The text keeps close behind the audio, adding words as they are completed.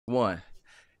One.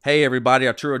 Hey everybody,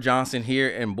 Arturo Johnson here,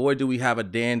 and boy do we have a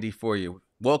dandy for you.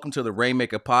 Welcome to the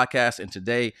Rainmaker Podcast, and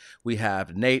today we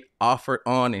have Nate Auffort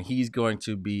on, and he's going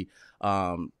to be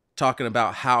talking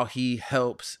about how he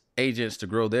helps agents to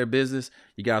grow their business.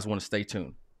 You guys want to stay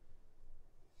tuned.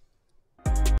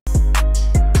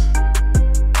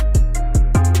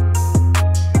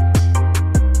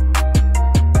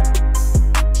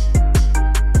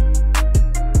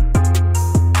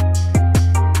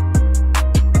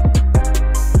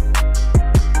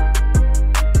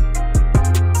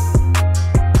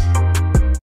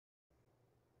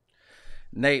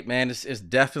 Nate, man, it's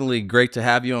definitely great to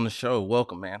have you on the show.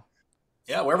 Welcome, man.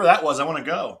 Yeah, wherever that was, I want to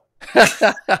go.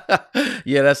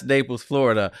 Yeah, that's Naples,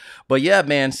 Florida. But yeah,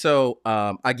 man, so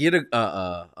I get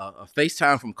a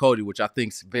FaceTime from Cody, which I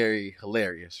think is very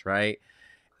hilarious, right?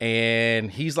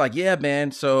 And he's like, yeah,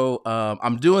 man, so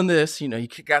I'm doing this. You know, he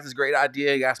got this great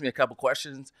idea. He asked me a couple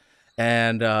questions.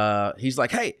 And he's like,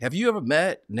 hey, have you ever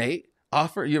met Nate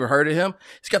Auffort? You ever heard of him?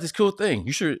 He's got this cool thing.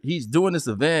 He's doing this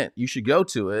event. You should go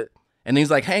to it. And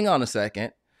he's like, hang on a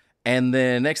second. And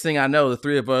then next thing I know, the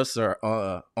three of us are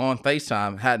on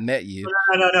FaceTime, hadn't met you.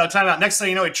 No. Time out. Next thing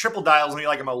you know, he triple dials me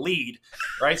like I'm a lead,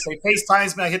 right? So he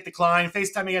FaceTimes me, I hit decline.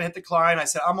 FaceTime me, I hit decline. I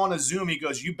said, I'm on a Zoom. He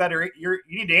goes, you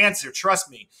need to answer. Trust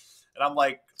me. And I'm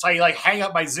like, so I like hang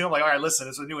up my Zoom. I'm like, all right, listen,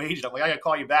 it's a new agent. I'm like, I got to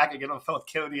call you back. I get on the phone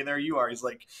with Cody, and there you are. He's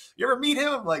like, you ever meet him?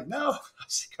 I'm like, no.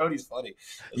 Cody's funny.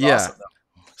 It's awesome,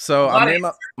 though. So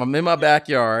I'm in my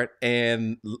backyard,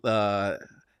 and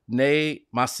Nate,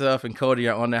 myself, and Cody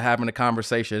are on there having a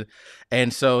conversation.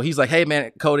 And so he's like, hey,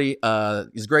 man, Cody,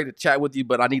 it's great to chat with you,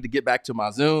 but I need to get back to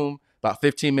my Zoom. About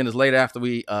 15 minutes later, after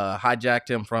we hijacked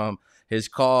him from his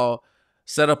call,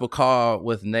 set up a call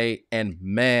with Nate. And,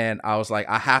 man, I was like,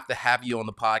 I have to have you on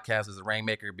the podcast as a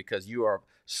Rainmaker because you are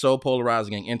so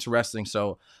polarizing and interesting.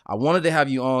 So I wanted to have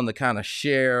you on to kind of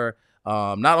share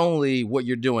not only what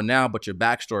you're doing now, but your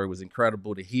backstory was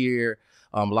incredible to hear.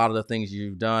 A lot of the things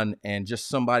you've done, and just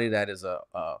somebody that is a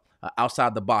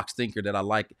outside the box thinker that I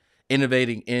like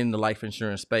innovating in the life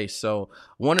insurance space. So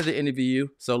wanted to interview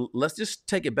you. So let's just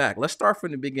take it back. Let's start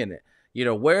from the beginning. You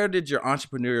know, where did your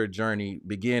entrepreneurial journey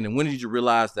begin, and when did you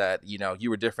realize that, you know, you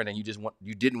were different and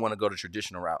you didn't want to go the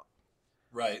traditional route?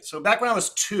 Right. So back when I was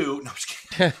 2, no, I'm just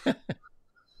kidding.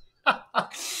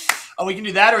 Oh, we can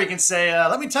do that, or we can say,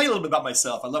 let me tell you a little bit about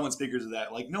myself. I love when speakers do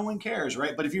that. Like, no one cares,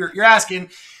 right? But if you're asking,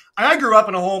 I grew up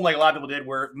in a home like a lot of people did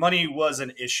where money was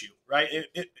an issue, right?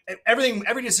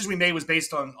 Every decision we made was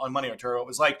based on money, Arturo. It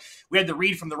was like we had to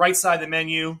read from the right side of the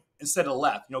menu instead of the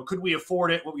left. You know, could we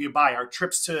afford it? What would you buy? Our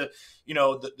trips to, you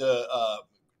know,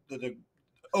 the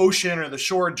ocean or the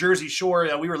shore, Jersey Shore,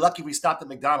 we were lucky we stopped at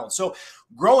McDonald's. So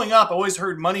growing up, I always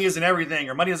heard money isn't everything,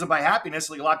 or money doesn't buy happiness.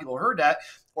 Like a lot of people heard that,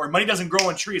 or money doesn't grow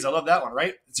on trees. I love that one,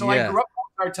 right? So I grew up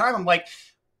all the time. I'm like,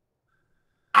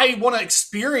 I want to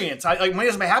experience. Like money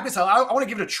doesn't buy happiness. I want to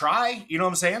give it a try. You know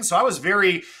what I'm saying? So I was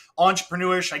very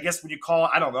entrepreneurish, I guess, when you call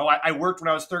it. I don't know. I worked when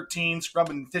I was 13,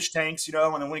 scrubbing fish tanks, you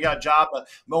know, and then we got a job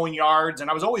mowing yards. And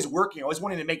I was always working, always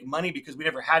wanting to make money because we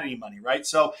never had any money, right?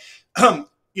 So,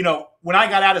 you know, when I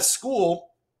got out of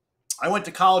school, I went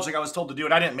to college like I was told to do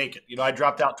it. I didn't make it. You know, I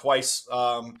dropped out twice.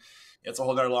 It's a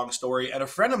whole other long story. And a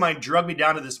friend of mine drugged me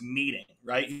down to this meeting,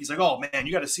 right? He's like, oh, man,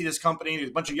 you got to see this company. There's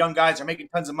a bunch of young guys. They're making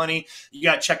tons of money. You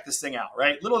got to check this thing out,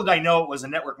 right? Little did I know it was a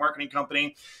network marketing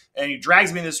company. And he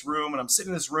drags me in this room, and I'm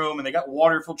sitting in this room, and they got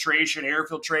water filtration, air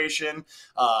filtration.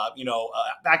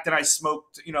 Back then I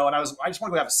smoked, you know, and I just want to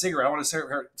go have a cigarette. I want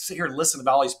to sit here and listen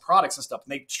about all these products and stuff.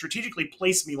 And they strategically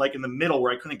placed me like in the middle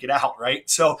where I couldn't get out, right?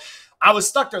 So I was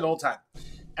stuck there the whole time.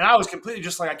 And I was completely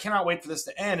just like, I cannot wait for this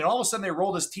to end. And all of a sudden, they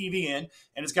roll this TV in,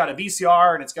 and it's got a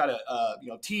VCR, and it's got a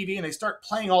TV, and they start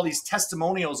playing all these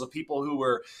testimonials of people who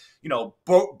were, you know,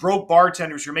 broke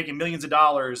bartenders who are making millions of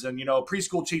dollars, and, you know,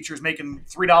 preschool teachers making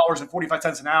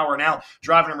 $3.45 an hour now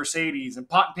driving a Mercedes, and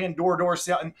pot and pan door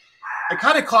sale. And it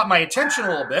kind of caught my attention a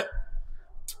little bit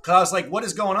because I was like, what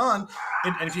is going on?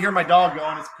 And if you hear my dog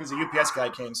going, it's because the UPS guy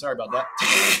came. Sorry about that.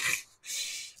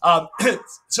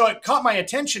 So it caught my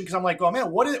attention because I'm like, oh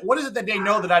man, what is it that they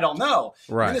know that I don't know?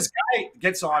 Right. And this guy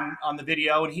gets on the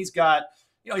video, and he's got,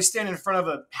 you know, he's standing in front of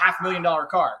a $500,000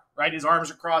 car, right? His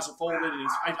arms are crossed and folded, and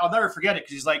I'll never forget it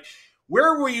because he's like,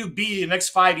 where will you be in the next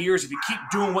 5 years if you keep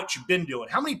doing what you've been doing?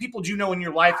 How many people do you know in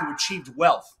your life who achieved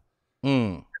wealth?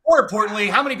 More importantly,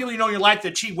 how many people you know in your life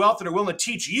that achieve wealth that are willing to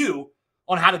teach you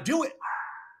on how to do it?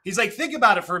 He's like, think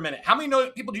about it for a minute. How many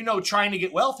people do you know trying to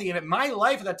get wealthy? And in my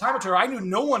life at that time, I knew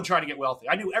no one trying to get wealthy.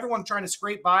 I knew everyone trying to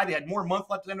scrape by. They had more month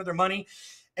left at the end of their money.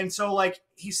 And so, like,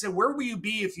 he said, where will you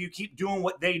be if you keep doing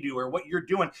what they do or what you're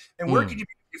doing? And where could you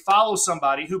be you follow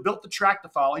somebody who built the track to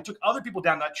follow. He took other people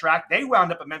down that track. They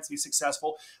wound up immensely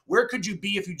successful. Where could you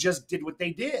be if you just did what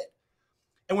they did?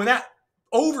 And when that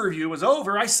overview was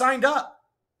over, I signed up.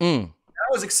 I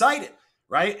was excited,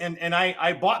 right? And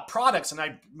I bought products, and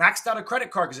I maxed out a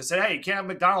credit card because I said, hey, you can't have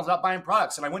McDonald's without buying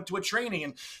products. And I went to a training,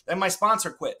 and then my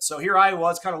sponsor quit. So here I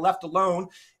was kind of left alone.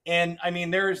 And I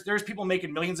mean, there's people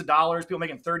making millions of dollars, people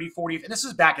making 30, 40, and this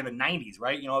is back in the 90s,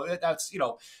 right? That's,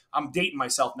 I'm dating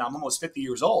myself now. I'm almost 50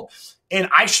 years old. And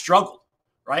I struggled,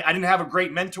 right? I didn't have a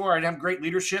great mentor. I didn't have great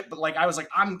leadership, but I was like,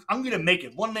 I'm going to make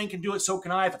it. One man can do it. So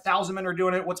can I. If 1,000 men are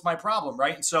doing it, what's my problem,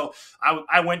 right? And so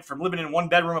I went from living in a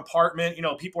 1-bedroom apartment.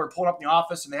 People are pulling up in the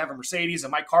office and they have a Mercedes,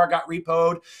 and my car got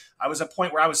repoed. I was at a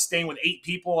point where I was staying with 8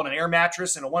 people on an air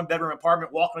mattress in a 1-bedroom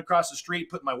apartment, walking across the street,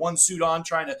 putting my one suit on,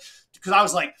 because I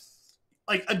was like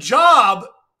a job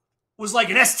was like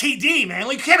an STD, man.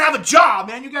 You can't have a job,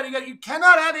 man. You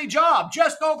cannot have a job.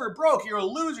 Just over broke. You're a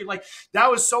loser. That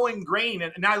was so ingrained.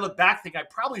 And now I look back, think I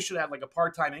probably should have a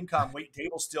part-time income, wait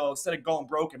table still, instead of going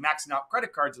broke and maxing out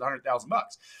credit cards at $100,000,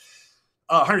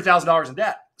 $100,000 in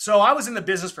debt. So I was in the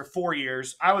business for 4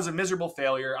 years. I was a miserable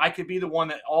failure. I could be the one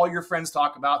that all your friends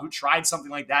talk about who tried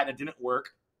something like that and it didn't work.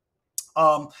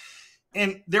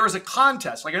 And there was a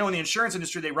contest. I know in the insurance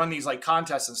industry, they run these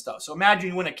contests and stuff. So imagine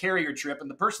you win a carrier trip, and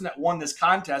the person that won this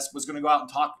contest was going to go out and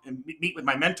talk and meet with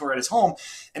my mentor at his home,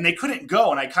 and they couldn't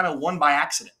go. And I kind of won by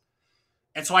accident.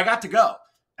 And so I got to go.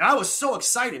 And I was so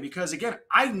excited because, again,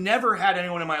 I never had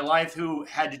anyone in my life who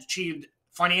had achieved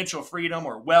financial freedom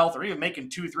or wealth or even making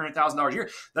 $200,000-$300,000 a year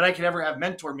that I could ever have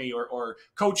mentor me or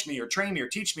coach me or train me or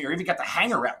teach me or even got to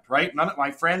hang around, right? None of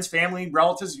my friends, family,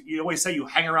 relatives, you always say you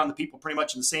hang around the people pretty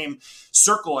much in the same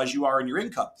circle as you are in your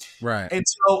income. Right. And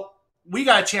so we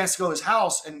got a chance to go to his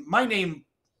house, and my name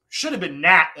should have been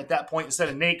Nat at that point instead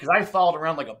of Nate because I followed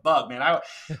around like a bug, man. I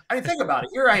didn't think about it.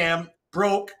 Here I am,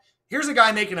 broke. Here's a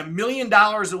guy making $1 million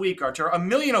a week, Arturo, $1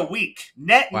 million a week,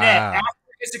 net after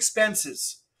his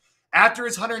expenses. After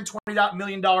his $120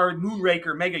 million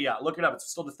Moonraker mega yacht, look it up. It's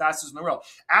still the fastest in the world.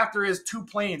 After his 2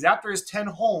 planes, after his 10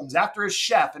 homes, after his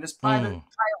chef and his private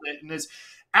pilot, and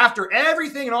after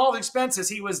everything and all the expenses,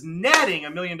 he was netting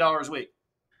 $1 million a week.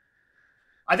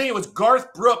 I think it was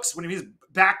Garth Brooks when he was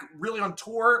back really on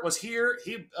tour was here.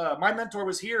 My mentor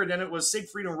was here, and then it was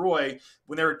Siegfried and Roy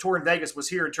when they were touring Vegas was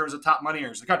here in terms of top money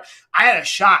earners. I had a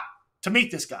shot to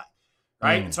meet this guy,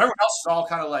 right? And so everyone else was all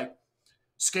kind of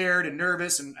scared and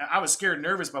nervous, and I was scared and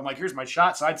nervous, but I'm like, here's my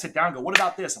shot. So I'd sit down and go, what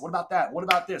about this? And what about that? What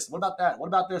about this? What about that? What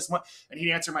about this? And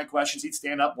he'd answer my questions. He'd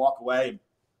stand up, walk away.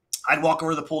 I'd walk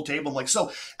over to the pool table. I'm like,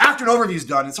 so after an overview's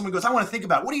done and someone goes, I want to think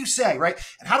about it. What do you say, right?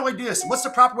 And how do I do this? And what's the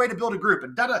proper way to build a group?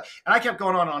 And and I kept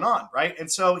going on and on, right?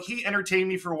 And so he entertained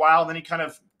me for a while, and then he kind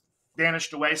of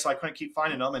vanished away, so I couldn't keep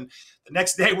finding him. And the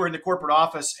next day we're in the corporate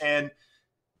office, and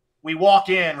we walk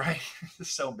in, right? This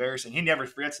is so embarrassing. He never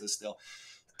forgets this still.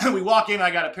 We walk in,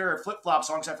 I got a pair of flip-flops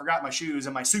on because I forgot my shoes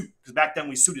and my suit because back then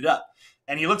we suited up.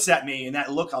 And he looks at me, and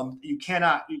that look, you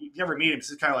never meet him. It's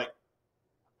just kind of like,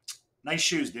 nice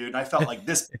shoes, dude. And I felt like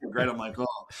this big, right? I'm like, oh,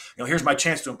 here's my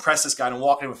chance to impress this guy and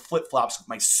walk in with flip-flops with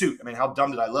my suit. I mean, how dumb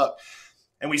did I look?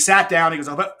 And we sat down. He goes,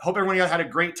 I hope everyone had a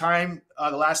great time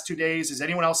the last 2 days. Does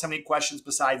anyone else have any questions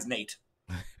besides Nate?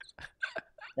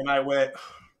 And I went...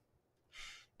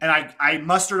 And I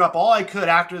mustered up all I could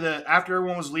after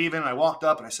everyone was leaving. And I walked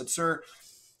up and I said, sir,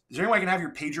 is there any way I can have your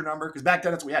pager number? Because back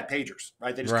then, we had pagers,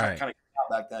 right? They just kind of came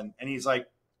out back then. And he's like,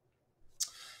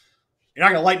 you're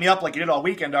not going to light me up like you did all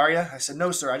weekend, are you? I said, no,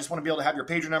 sir. I just want to be able to have your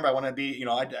pager number. I want to be,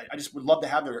 I just would love to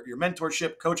have your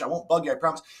mentorship, coach. I won't bug you, I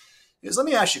promise. He goes, let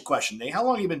me ask you a question, Nate. How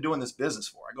long have you been doing this business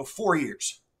for? I go, 4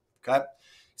 years. Okay.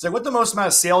 He's like, what's the most amount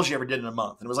of sales you ever did in a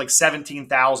month? And it was like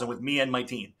 17,000 with me and my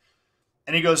team.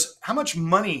 And he goes, how much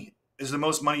money is the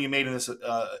most money you made in this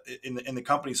in the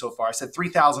company so far? I said,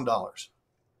 $3,000.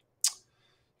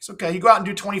 He's okay. You go out and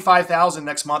do 25,000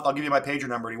 next month. I'll give you my pager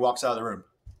number. And he walks out of the room.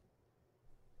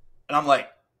 And I'm like,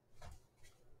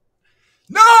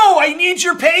 no, I need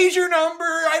your pager number.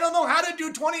 I don't know how to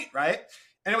do 20, right?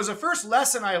 And it was the first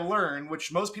lesson I learned,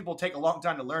 which most people take a long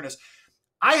time to learn, is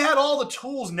I had all the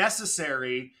tools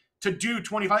necessary to do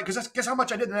 25, because guess how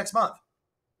much I did the next month?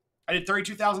 I did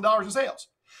 $32,000 in sales.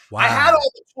 Wow. I had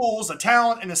all the tools, the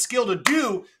talent, and the skill to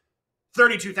do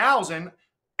 32,000.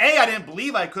 A, I didn't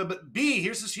believe I could, but B,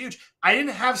 here's this huge. I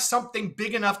didn't have something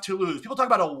big enough to lose. People talk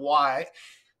about a why.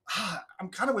 I'm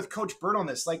kind of with Coach Burt on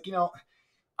this.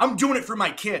 I'm doing it for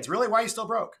my kids. Really? Why are you still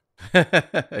broke?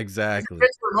 Exactly. If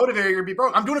it's for a motivator, you're going to be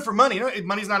broke. I'm doing it for money.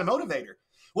 Money's not a motivator.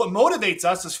 What motivates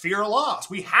us is fear of loss.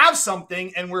 We have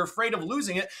something and we're afraid of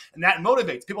losing it, and that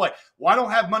motivates. People are like, well, I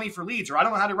don't have money for leads, or I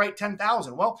don't know how to write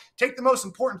 10,000. Well, take the most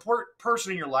important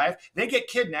person in your life. They get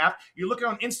kidnapped. You're looking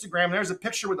on Instagram, and there's a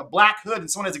picture with a black hood, and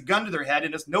someone has a gun to their head,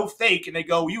 and it's no fake, and they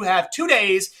go, you have 2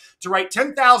 days to write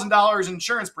 $10,000 in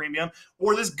insurance premium,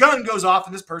 or this gun goes off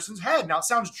in this person's head. Now, it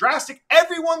sounds drastic.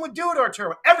 Everyone would do it,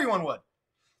 Arturo. Everyone would.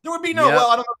 There would be no,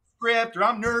 well, I don't know the script, or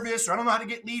I'm nervous, or I don't know how to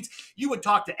get leads. You would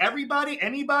talk to everybody,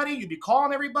 anybody. You'd be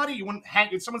calling everybody. You wouldn't hang.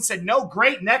 If someone said no,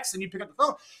 great, next, and you pick up the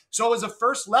phone. So it was the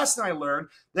first lesson I learned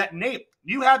that, Nate,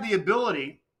 you have the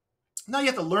ability. Now you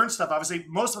have to learn stuff. Obviously,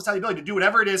 most of us have the ability to do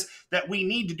whatever it is that we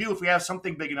need to do if we have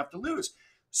something big enough to lose.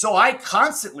 So I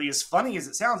constantly, as funny as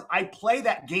it sounds, I play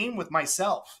that game with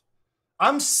myself.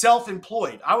 I'm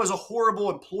self-employed. I was a horrible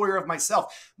employer of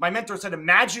myself. My mentor said,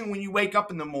 imagine when you wake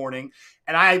up in the morning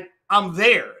and I'm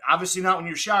there. Obviously not when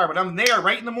you shower, but I'm there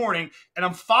right in the morning and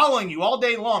I'm following you all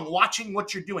day long, watching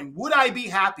what you're doing. Would I be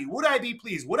happy? Would I be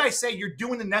pleased? Would I say you're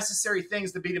doing the necessary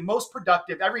things to be the most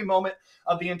productive every moment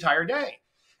of the entire day?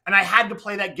 And I had to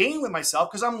play that game with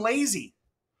myself because I'm lazy,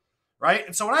 right?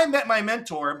 And so when I met my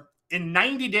mentor in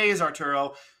 90 days,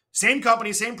 Arturo, same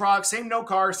company, same product, same no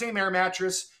car, same air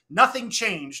mattress, nothing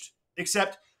changed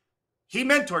except he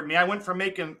mentored me. I went from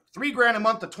making $3,000 a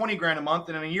month to $20,000 a month.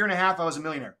 And in a year and a half, I was a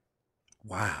millionaire.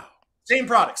 Wow. Same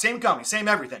product, same company, same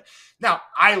everything. Now,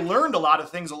 I learned a lot of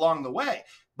things along the way.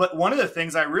 But one of the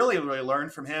things I really, really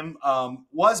learned from him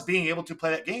was being able to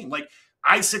play that game. Like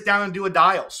I sit down and do a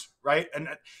dials, right?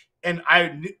 And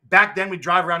back then we'd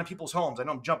drive around to people's homes. I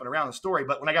know I'm jumping around the story,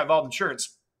 but when I got involved in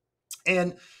insurance,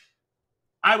 and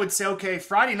I would say, okay,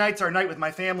 Friday night's our night with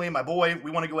my family and my boy.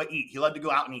 We want to go eat. He loved to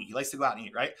go out and eat. He likes to go out and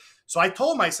eat, right? So I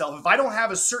told myself, if I don't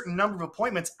have a certain number of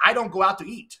appointments, I don't go out to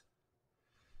eat.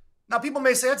 Now, people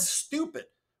may say, that's stupid.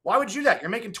 Why would you do that? You're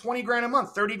making $20,000 a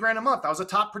month, $30,000 a month. I was a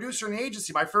top producer in the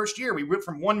agency my first year. We went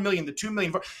from 1 million to 2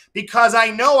 million because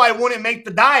I know I wouldn't make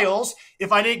the dials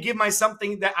if I didn't give myself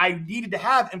something that I needed to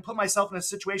have and put myself in a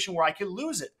situation where I could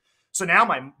lose it. So now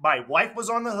my wife was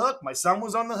on the hook. My son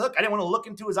was on the hook. I didn't want to look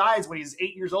into his eyes when he's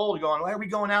 8 years old going, why are we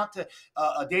going out to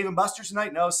Dave & Buster's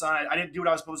tonight? No, son, I didn't do what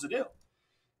I was supposed to do.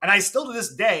 And I still to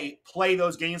this day play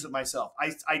those games with myself.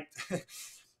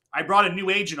 I brought a new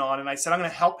agent on and I said, I'm going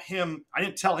to help him. I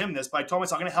didn't tell him this, but I told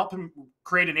myself I'm going to help him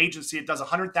create an agency that does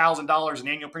 $100,000 in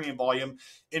annual premium volume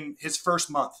in his first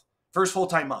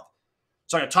full-time month.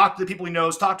 So I'm going to talk to the people he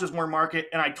knows, talk to his warm market.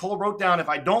 And I wrote down, if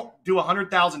I don't do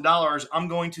 $100,000, I'm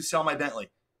going to sell my Bentley.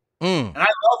 And I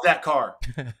love that car.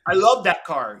 I love that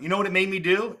car. You know what it made me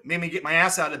do? It made me get my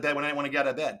ass out of bed when I didn't want to get out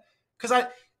of bed. Because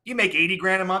you make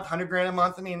 $80,000 a month, $100,000 a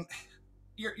month. I mean,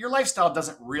 your lifestyle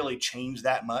doesn't really change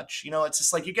that much. You know, it's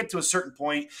just like you get to a certain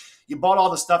point, you bought all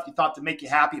the stuff you thought to make you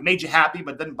happy. It made you happy,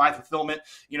 but didn't buy fulfillment.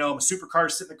 You know,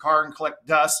 supercars sit in the car and collect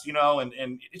dust, you know, and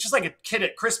it's just like a kid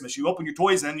at Christmas. You open your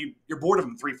toys and then you're bored of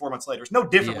them 3-4 months later. It's no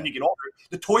different when you get older.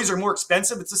 The toys are more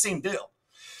expensive. It's the same deal.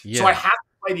 Yeah. So I have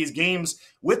to play these games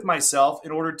with myself in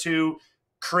order to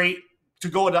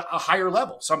go at a higher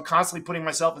level. So I'm constantly putting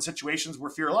myself in situations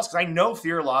where fear of loss, because I know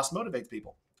fear of loss motivates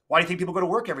people. Why do you think people go to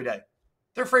work every day?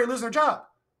 They're afraid of losing their job.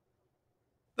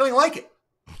 They don't even like it.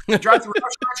 They drive through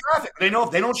rush hour traffic. They know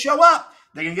if they don't show up,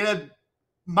 they can get a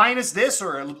minus this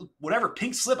or whatever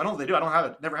pink slip. I don't know what they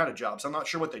do. Never had a job, so I'm not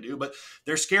sure what they do. But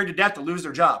they're scared to death to lose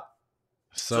their job,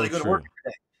 so they go to work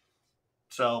every day.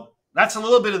 So that's a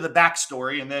little bit of the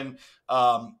backstory. And then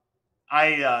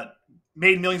I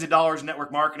made millions of dollars in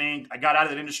network marketing. I got out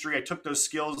of that industry. I took those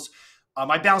skills.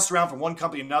 I bounced around from one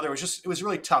company to another. It was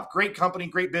really tough. Great company,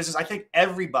 great business. I think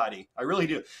everybody, I really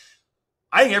do.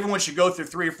 I think everyone should go through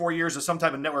 3 or 4 years of some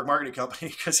type of network marketing company,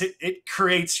 because it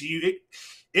creates you.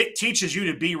 It teaches you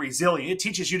to be resilient. It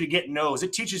teaches you to get no's.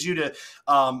 It teaches you to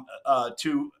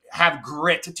have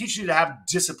grit. It teaches you to have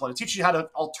discipline. It teaches you how to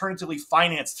alternatively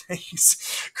finance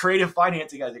things, creative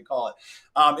financing, as they call it.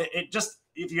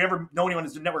 If you ever know anyone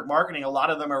who's in network marketing, a lot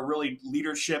of them are really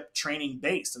leadership training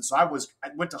based. And so I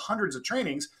went to hundreds of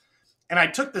trainings, and I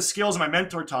took the skills my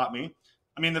mentor taught me.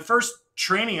 I mean, the first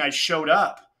training I showed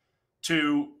up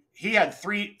to, he had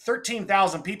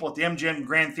 13,000 people at the MGM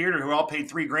Grand Theater who all paid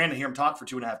 $3,000 to hear him talk for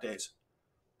 2.5 days.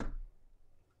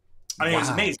 I mean, It was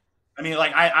amazing. I mean,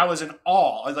 like I was in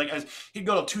awe. He'd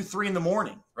go till 2, 3 in the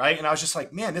morning, right? And I was just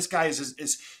like, man, this guy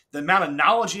is the amount of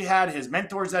knowledge he had, his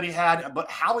mentors that he had, but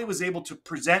how he was able to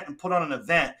present and put on an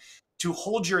event to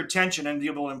hold your attention and be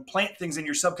able to implant things in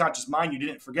your subconscious mind you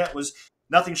didn't forget was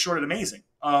nothing short of amazing.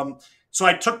 So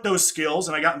I took those skills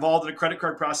and I got involved in a credit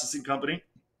card processing company,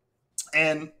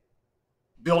 and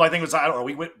built, I think it was, I don't know,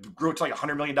 we grew it to like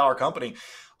 $100 million company.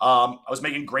 I was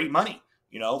making great money,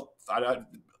 you know.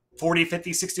 40,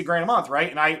 50, 60 grand a month, right?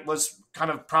 And I was kind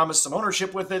of promised some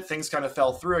ownership with it. Things kind of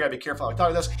fell through. I got to be careful how I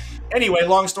talk about this. Anyway,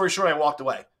 long story short, I walked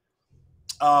away.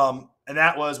 And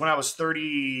that was when I was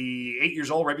 38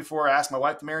 years old, right before I asked my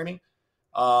wife to marry me.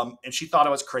 And she thought I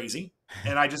was crazy.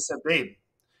 And I just said, babe,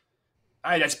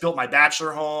 I just built my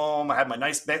bachelor home. I had my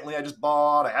nice Bentley I just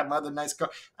bought. I had my other nice car.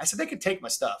 I said, they could take my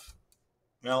stuff.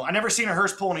 I never seen a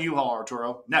hearse pulling a U-Haul,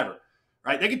 Arturo. Never.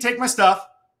 Right? They could take my stuff,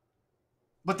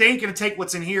 but they ain't going to take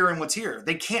what's in here and what's here.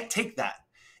 They can't take that.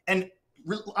 And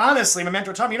honestly, my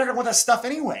mentor told me, you're not going to want that stuff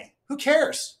anyway. Who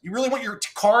cares? You really want your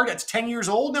car that's 10 years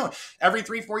old? No. Every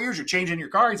 3-4 years, you're changing your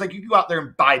car. He's like, you go out there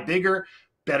and buy bigger,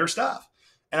 better stuff.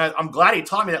 And I'm glad he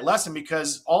taught me that lesson,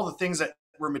 because all the things that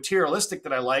were materialistic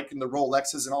that I like, and the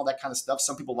Rolexes and all that kind of stuff,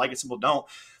 some people like it, some people don't.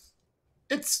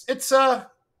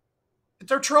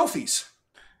 They're trophies.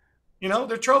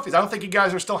 They're trophies. I don't think you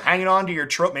guys are still hanging on to your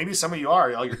trophy. Maybe some of you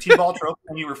are. Your T-ball trophy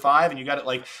when you were 5 and you got it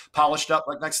like polished up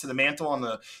right next to the mantle on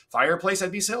the fireplace.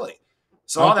 That'd be silly.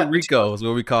 So Uncle Rico is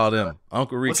what we call them.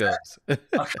 Uncle Ricos.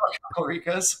 Uncle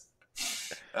Ricos.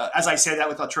 As I say that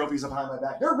with the trophies behind my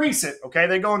back, they're recent. Okay,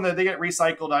 they get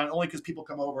recycled only because people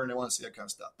come over and they want to see that kind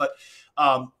of stuff. But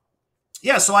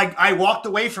so I walked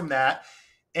away from that,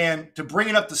 and to bring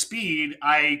it up to speed,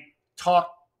 I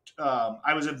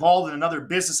was involved in another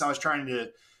business I was trying to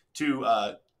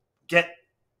get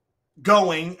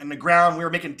going in the ground. We were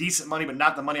making decent money, but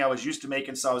not the money I was used to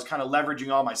making. So I was kind of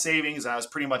leveraging all my savings. I was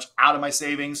pretty much out of my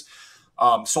savings.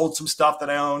 Sold some stuff that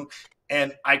I owned,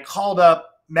 and I called up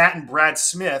Matt and Brad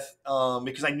Smith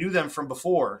because I knew them from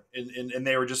before, and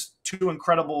they were just two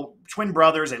incredible twin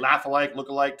brothers. They laugh alike, look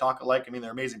alike, talk alike. I mean,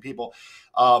 they're amazing people.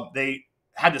 They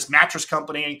had this mattress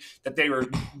company that they were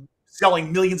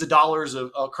selling millions of dollars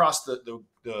across the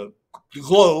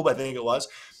globe, I think it was.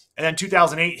 And then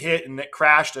 2008 hit, and it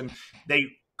crashed, and they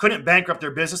couldn't bankrupt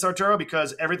their business, Arturo,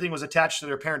 because everything was attached to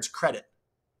their parents' credit.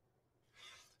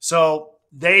 So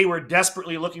they were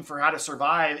desperately looking for how to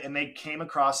survive, and they came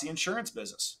across the insurance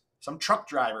business. Some truck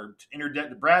driver,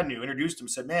 Brad knew, introduced him,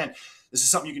 said, man, this is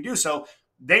something you can do. So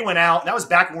they went out. That was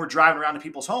back when we were driving around to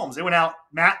people's homes. They went out.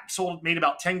 Matt made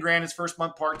about 10 grand his first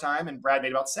month part-time, and Brad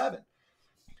made about 7.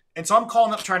 And so I'm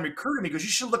calling up trying to recruit him. He goes, you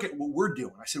should look at what we're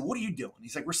doing. I said, what are you doing?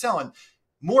 He's like, we're selling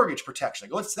mortgage protection. I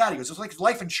go, what's that? He goes, it's like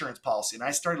life insurance policy. And I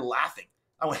started laughing.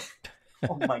 I went,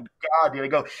 oh my God, dude. I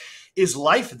go, is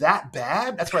life that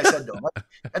bad? That's what I said to him.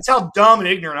 That's how dumb and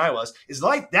ignorant I was. Is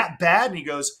life that bad? And he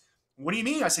goes, what do you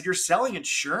mean? I said, you're selling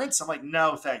insurance? I'm like,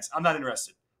 no, thanks. I'm not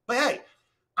interested. But hey,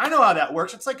 I know how that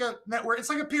works. It's like a network. It's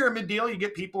like a pyramid deal. You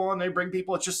get people and they bring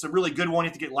people. It's just a really good one. You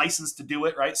have to get licensed to do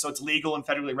it, right? So it's legal and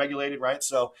federally regulated, right?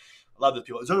 So I love the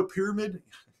people. Is that a pyramid?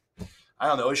 I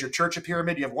don't know. Is your church a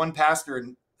pyramid? You have one pastor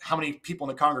and how many people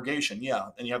in the congregation? Yeah.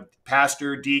 And you have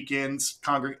pastor, deacons,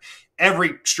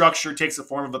 every structure takes the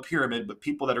form of a pyramid, but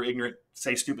people that are ignorant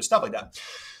say stupid stuff like that.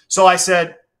 So I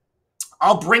said,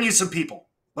 I'll bring you some people,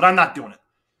 but I'm not doing it.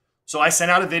 So I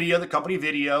sent out a video, the company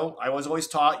video. I was always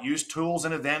taught, use tools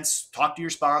and events, talk to your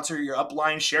sponsor, your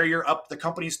upline, share the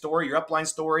company story, your upline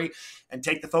story, and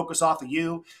take the focus off of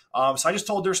you. So I just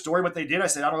told their story, what they did. I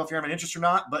said, I don't know if you're having interest or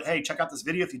not, but hey, check out this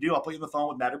video. If you do, I'll put you on the phone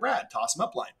with Matt or Brad. Toss them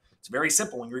upline. It's very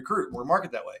simple when you recruit. We're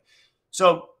market that way.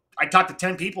 So I talked to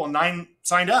 10 people and 9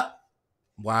 signed up.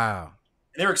 Wow.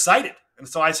 And they were excited. And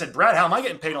so I said, Brad, how am I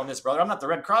getting paid on this, brother? I'm not the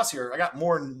Red Cross here. I got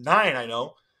more than 9, I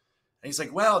know. And he's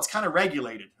like, well, it's kind of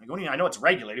regulated. I go, I know it's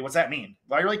regulated. What's that mean?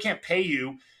 Well, I really can't pay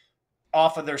you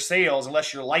off of their sales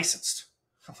unless you're licensed.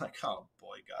 I'm like, oh,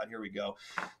 boy, God, here we go.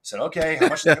 I said, okay, how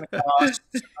much is it going to cost?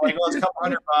 I go, it's a couple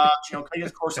 $100, can you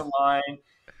this course online?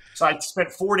 So I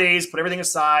spent 4 days, put everything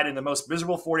aside, in the most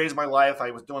miserable 4 days of my life.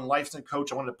 I was doing licensing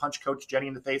coach. I wanted to punch Coach Jenny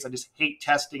in the face. I just hate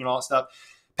testing and all that stuff.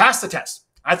 Passed the test.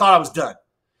 I thought I was done.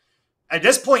 At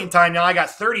this point in time, now I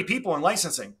got 30 people in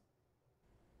licensing.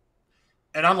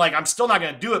 And I'm like, I'm still not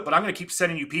going to do it, but I'm going to keep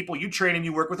sending you people. You train and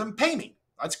you work with them, pay me.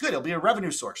 That's good. It'll be a revenue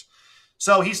source.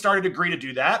 So he started to agree to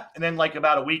do that. And then like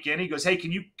about a week in, he goes, hey,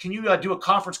 can you do a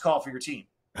conference call for your team?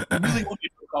 I really want you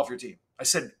to do a call for your team. I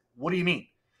said, what do you mean?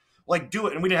 Like, do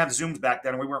it. And we didn't have Zooms back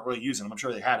then, and we weren't really using them. I'm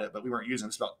sure they had it, but we weren't using it.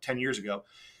 It's about 10 years ago.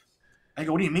 I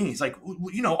go, what do you mean? He's like,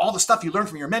 all the stuff you learn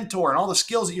from your mentor and all the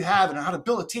skills that you have and how to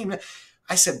build a team.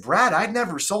 I said, Brad, I'd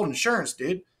never sold insurance,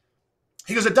 dude.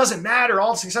 He goes, it doesn't matter.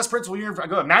 All the success principles. I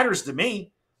go, it matters to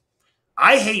me.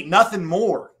 I hate nothing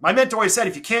more. My mentor always said,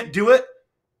 if you can't do it,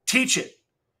 teach it.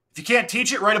 If you can't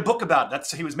teach it, write a book about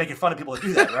it. He was making fun of people that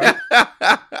do that,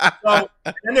 right? So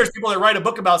then there's people that write a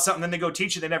book about something, then they go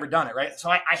teach it. They've never done it, right? So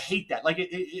I hate that. Like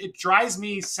it drives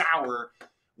me sour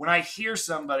when I hear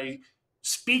somebody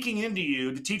speaking into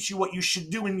you to teach you what you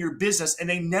should do in your business, and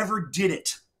they never did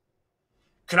it.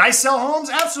 Can I sell homes?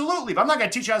 Absolutely. But I'm not going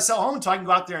to teach you how to sell a home until I can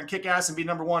go out there and kick ass and be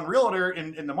number one realtor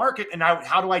in the market. And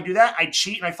how do I do that? I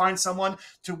cheat and I find someone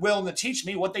willing to teach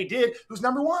me what they did who's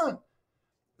number one.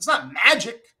 It's not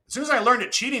magic. As soon as I learned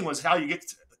that cheating was how you get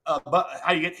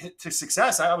to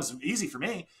success, that was easy for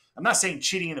me. I'm not saying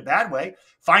cheating in a bad way.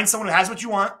 Find someone who has what you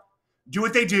want, do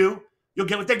what they do, you'll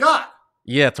get what they got.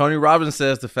 Yeah, Tony Robbins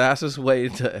says the fastest way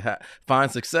to find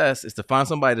success is to find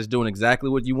somebody that's doing exactly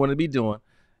what you want to be doing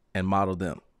and model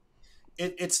them.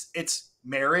 It's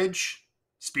marriage,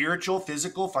 spiritual,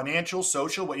 physical, financial,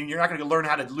 social. You're not going to learn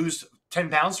how to lose 10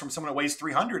 pounds from someone who weighs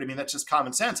 300. I mean, that's just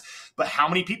common sense. But how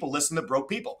many people listen to broke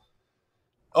people?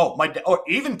 Or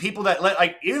even people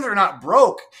that even they're not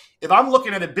broke. If I'm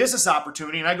looking at a business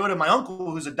opportunity and I go to my uncle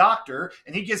who's a doctor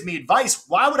and he gives me advice,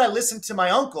 why would I listen to my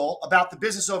uncle about the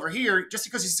business over here just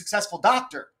because he's a successful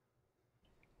doctor?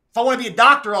 If I want to be a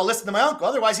doctor, I'll listen to my uncle.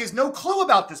 Otherwise, he has no clue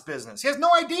about this business. He has no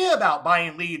idea about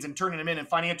buying leads and turning them in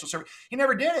financial service. He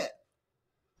never did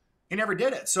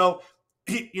it. So,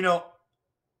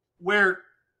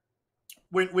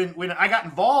 when I got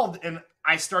involved and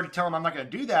I started telling him I'm not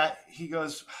going to do that, he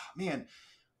goes, oh, man,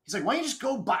 he's like, why don't you just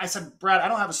go buy? I said, Brad, I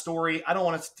don't have a story. I don't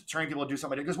want to train people to do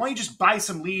something. He goes, why don't you just buy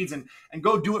some leads and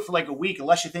go do it for like a week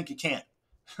unless you think you can.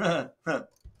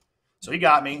 So he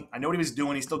got me. I know what he was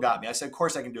doing. He still got me. I said, of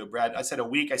course I can do it, Brad. I said a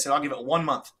week. I said, I'll give it 1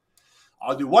 month.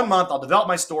 I'll do 1 month. I'll develop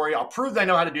my story. I'll prove that I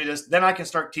know how to do this. Then I can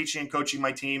start teaching and coaching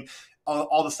my team,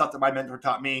 all the stuff that my mentor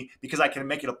taught me, because I can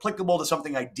make it applicable to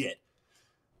something I did.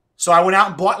 So I went out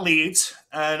and bought leads,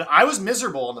 and I was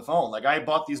miserable on the phone. Like, I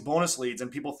bought these bonus leads, and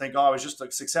people think, oh, I was just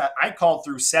a success. I called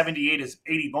through 78 to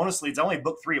 80 bonus leads. I only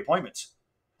booked 3 appointments.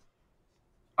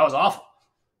 I was awful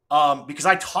because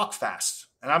I talk fast,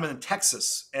 and I'm in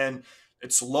Texas, and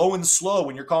it's low and slow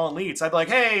when you're calling leads. I'd be like,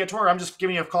 hey, Arturo, I'm just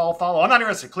giving you a call, follow. I'm not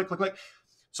interested. Click, click, click.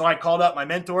 So I called up my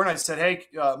mentor, and I said, hey,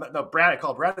 Brad. I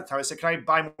called Brad at the time. I said, can I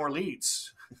buy more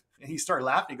leads? And he started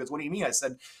laughing. He goes, what do you mean? I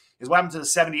said, what happened to the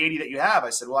 70, 80 that you have?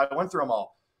 I said, well, I went through them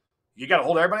all. You got a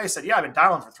hold of everybody? I said, yeah, I've been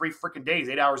dialing for 3 freaking days,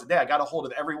 8 hours a day. I got a hold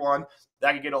of everyone that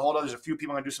I could get a hold of. There's a few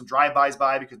people I'm going to do some drive-bys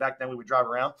by because back then we would drive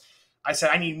around. I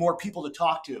said, I need more people to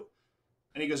talk to.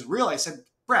 And he goes, really? I said,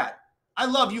 Brad, I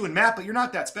love you and Matt, but you're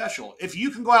not that special. If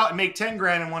you can go out and make 10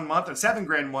 grand in 1 month or 7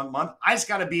 grand in 1 month,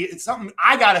 it's something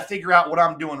I got to figure out what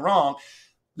I'm doing wrong.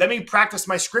 Let me practice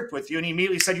my script with you. And he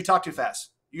immediately said, you talk too fast.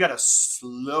 You got to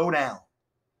slow down.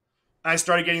 And I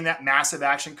started getting that massive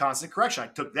action constant correction. I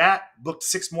took that, booked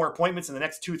 6 more appointments in the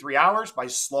next 2-3 hours by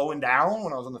slowing down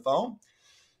when I was on the phone.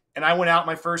 And I went out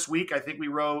my first week. I think we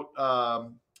wrote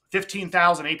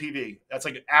 15,000 APV. That's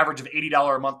like an average of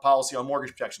 $80 a month policy on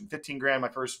mortgage protection. 15 grand my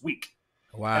first week.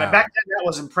 Wow. And back then that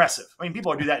was impressive. I mean,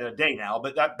 people do that in a day now,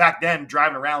 but back then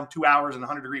driving around 2 hours in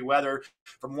 100-degree weather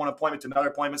from one appointment to another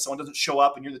appointment, someone doesn't show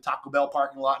up and you're in the Taco Bell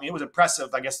parking lot. I mean, it was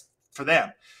impressive, I guess, for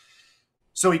them.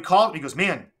 So he called me. He goes,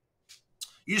 man,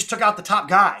 you just took out the top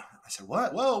guy. I said,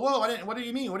 what? Whoa. What do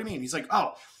you mean? What do you mean? He's like,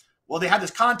 oh, well, they had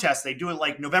this contest. They do it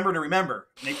like November to Remember.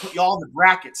 And they put you all in the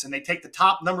brackets and they take the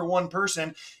top number 1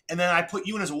 person. And then I put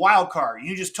you in as a wild card.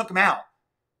 You just took him out.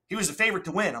 He was the favorite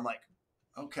to win. I'm like,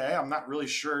 okay, I'm not really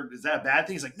sure. Is that a bad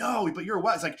thing? He's like, no, but you're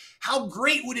what? It's like, how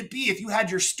great would it be if you had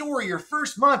your story your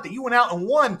first month that you went out and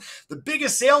won the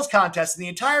biggest sales contest in the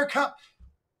entire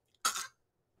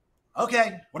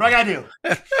Okay, what do I got to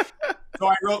do? So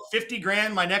I wrote 50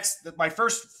 grand. My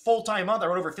first full-time month, I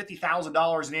wrote over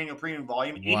 $50,000 in annual premium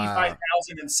volume, 85,000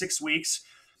 in 6 weeks.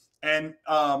 And,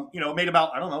 made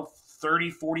about,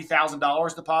 $30,000,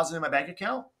 $40,000 deposited in my bank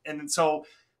account. And so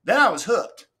then I was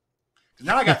hooked.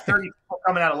 Now I got 30 people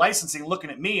coming out of licensing looking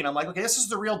at me and I'm like, okay, this is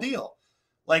the real deal.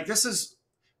 Like, this is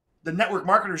the network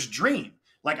marketer's dream.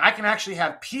 Like, I can actually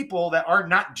have people that are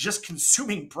not just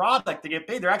consuming product to get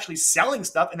paid. They're actually selling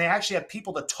stuff and they actually have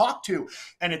people to talk to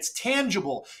and it's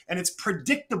tangible and it's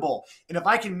predictable. And if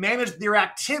I can manage their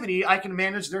activity, I can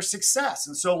manage their success.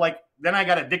 And so then I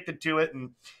got addicted to it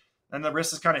and the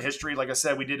rest is kind of history. Like I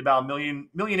said, we did about a million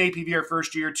APV our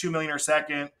first year, 2 million our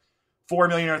second, 4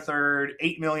 million our third,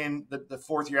 8 million the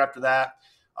fourth year after that.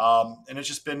 And it's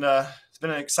just been, it's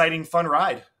been an exciting, fun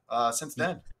ride since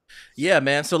then. Yeah,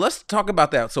 man. So let's talk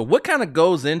about that. So what kind of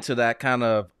goes into that kind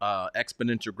of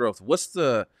exponential growth? What's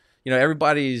the,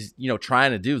 everybody's,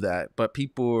 trying to do that, but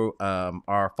people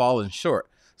are falling short.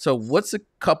 So what's a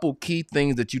couple key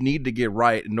things that you need to get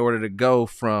right in order to go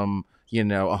from,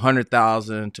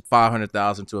 100,000 to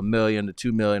 500,000 to 1 million to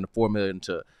 2 million to 4 million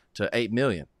to 8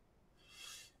 million?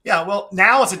 Yeah, well,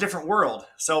 now it's a different world.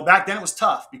 So back then it was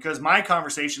tough because my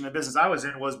conversation in the business I was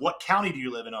in was, what county do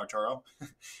you live in, Arturo?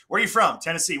 Where are you from?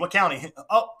 Tennessee. What county?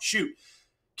 Oh, shoot.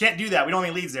 Can't do that. We don't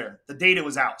have any leads there. The data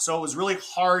was out. So it was really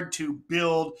hard to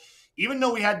build. Even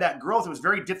though we had that growth, it was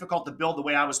very difficult to build the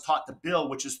way I was taught to build,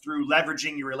 which is through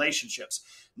leveraging your relationships.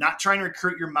 Not trying to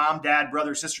recruit your mom, dad,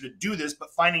 brother, sister to do this,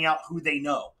 but finding out who they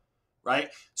know,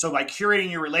 right? So by curating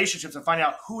your relationships and finding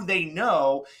out who they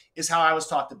know is how I was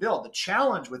taught to build. The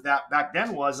challenge with that back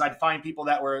then was I'd find people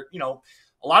that were,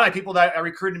 a lot of people that I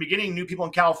recruited in the beginning knew people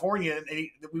in California, and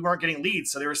we weren't getting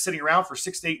leads. So they were sitting around for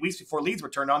 6 to 8 weeks before leads were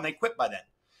turned on. They quit by then,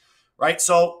 right?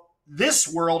 So this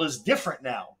world is different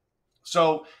now.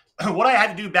 So what I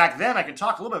had to do back then, I can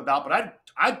talk a little bit about, but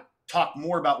I'd talk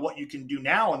more about what you can do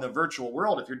now in the virtual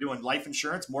world. If you're doing life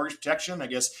insurance, mortgage protection, I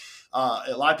guess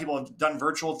a lot of people have done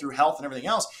virtual through health and everything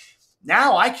else.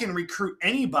 Now I can recruit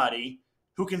anybody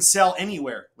who can sell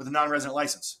anywhere with a non-resident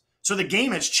license. So the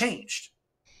game has changed.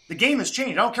 The game has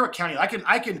changed. I don't care what county. I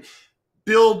can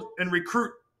build and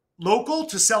recruit local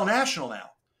to sell national now.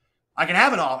 I can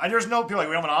have an office. There's no people like,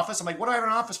 we have an office. I'm like, what do I have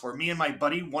an office for? Me and my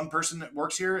buddy, one person that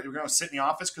works here, we're going to sit in the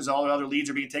office because all the other leads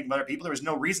are being taken by other people. There was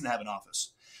no reason to have an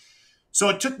office. So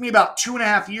it took me about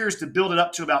 2.5 years to build it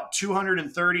up to about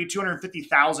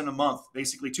 250,000 a month,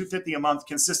 basically 250 a month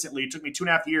consistently. It took me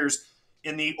 2.5 years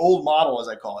in the old model, as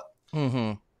I call it.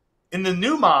 Mm-hmm. In the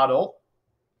new model,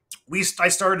 I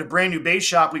started a brand new base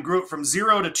shop. We grew it from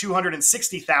 0 to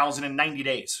 260,000 in 90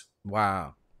 days.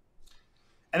 Wow.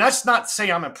 And that's not to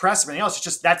say I'm impressed with anything else. It's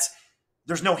just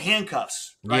there's no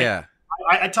handcuffs. Right? Yeah.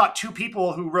 I taught 2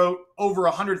 people who wrote over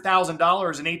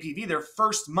 $100,000 in APV their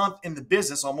first month in the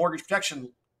business on mortgage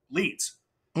protection leads.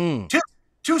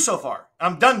 Two so far.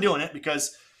 I'm done doing it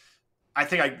because I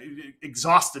think I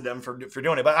exhausted them for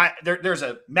doing it. But there's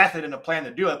a method and a plan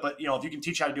to do it. But if you can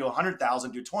teach how to do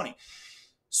 100,000, do 20.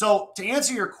 So to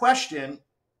answer your question,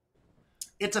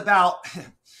 it's about,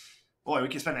 boy, we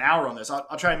can spend an hour on this.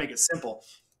 I'll try to make it simple.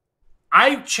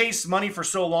 I chased money for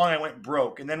so long, I went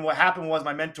broke. And then what happened was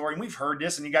my mentor, and we've heard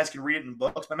this, and you guys can read it in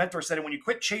books. My mentor said, when you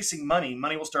quit chasing money,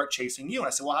 money will start chasing you. And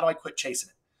I said, well, how do I quit chasing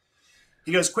it?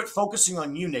 He goes, quit focusing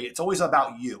on you, Nate. It's always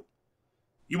about you.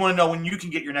 You want to know when you can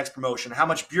get your next promotion, how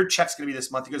much your check's going to be this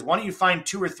month. He goes, why don't you find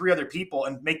 2 or 3 other people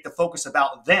and make the focus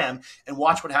about them and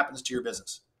watch what happens to your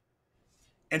business?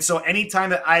 And so anytime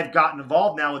that I've gotten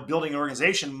involved now with building an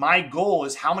organization, my goal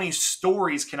is how many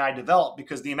stories can I develop?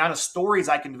 Because the amount of stories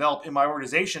I can develop in my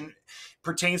organization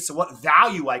pertains to what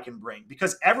value I can bring.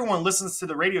 Because everyone listens to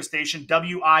the radio station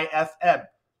WIFM.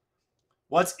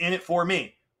 What's in it for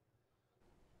me?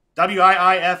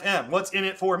 WIIFM. What's in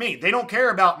it for me? They don't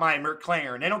care about my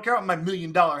McLaren. They don't care about my $1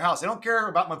 million house. They don't care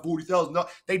about my $40,000.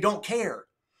 They don't care.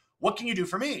 What can you do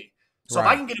for me? So If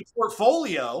I can get a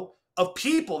portfolio of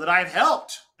people that I've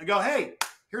helped and go, hey,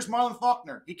 here's Marlon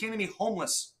Faulkner. He came to me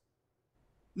homeless,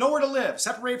 nowhere to live,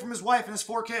 separated from his wife and his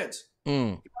 4 kids.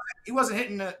 He wasn't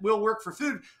hitting the will work for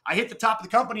food. I hit the top of the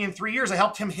company in 3 years. I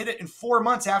helped him hit it in 4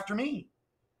 months after me.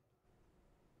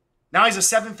 Now he's a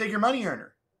 7-figure money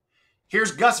earner.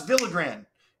 Here's Gus Villagran.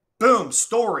 Boom,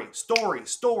 story.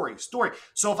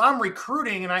 So if I'm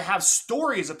recruiting and I have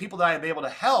stories of people that I've been able to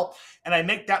help and I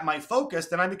make that my focus,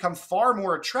 then I become far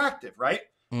more attractive, right?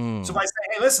 So if I say,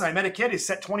 hey, listen, I met a kid, he's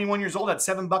 21 years old, had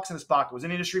 $7 in his pocket, was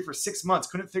in the industry for 6 months,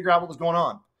 couldn't figure out what was going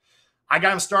on. I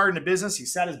got him started in a business. He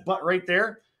sat his butt right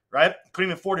there, right?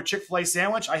 Couldn't even afford a Chick-fil-A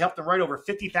sandwich. I helped him write over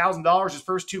 $50,000 his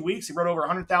first 2 weeks. He wrote over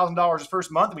 $100,000 his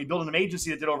first month, and we built an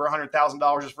agency that did over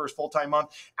 $100,000 his first full-time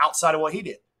month outside of what he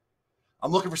did.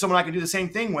 I'm looking for someone I can do the same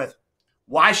thing with.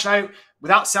 Why should I,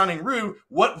 without sounding rude,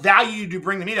 what value do you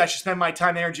bring to me that I should spend my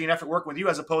time, energy, and effort working with you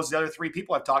as opposed to the other 3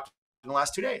 people I've talked to in the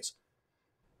last 2 days?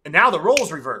 And now the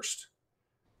role's reversed.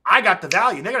 I got the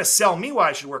value. And they got to sell me why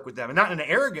I should work with them, and not in an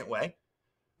arrogant way,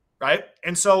 right?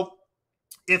 And so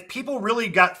if people really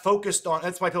got focused on,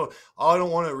 that's why people, I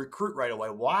don't want to recruit right away.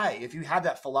 Why? If you have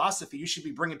that philosophy, you should be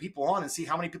bringing people on and see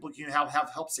how many people you can have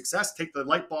help success, take the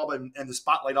light bulb and the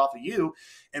spotlight off of you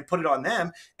and put it on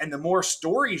them. And the more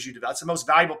stories you develop, that's the most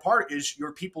valuable part is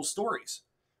your people's stories.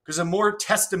 Because the more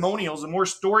testimonials, the more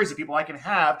stories of people I can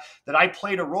have that I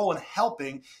played a role in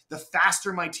helping, the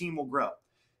faster my team will grow.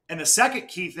 And the second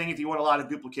key thing, if you want a lot of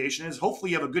duplication, is hopefully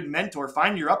you have a good mentor.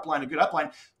 Find your upline, a good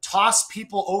upline. Toss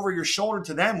people over your shoulder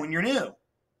to them when you're new.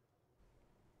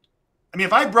 I mean,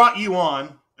 if I brought you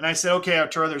on and I said, okay,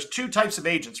 Arturo, there's 2 types of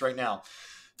agents right now.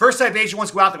 First type of agent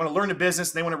wants to go out, they want to learn the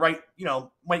business, and they want to write,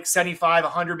 make $75,000,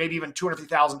 $100,000, maybe even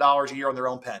 $250,000 a year on their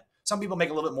own pen. Some people make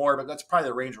a little bit more, but that's probably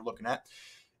the range we're looking at.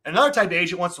 Another type of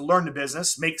agent wants to learn the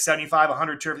business, make $75,000,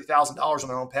 $100,000, $250,000 on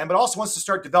their own pen, but also wants to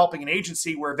start developing an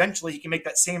agency where eventually he can make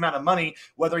that same amount of money,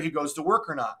 whether he goes to work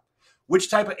or not. Which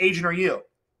type of agent are you?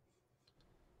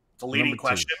 It's a leading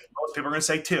question. Most people are going to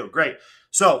say 2. Great.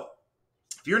 So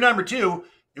if you're number 2,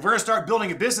 If we're going to start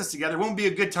building a business together, it won't be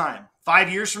a good time. 5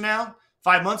 years from now,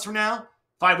 5 months from now,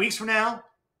 5 weeks from now,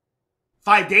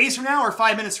 5 days from now, or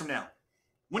 5 minutes from now?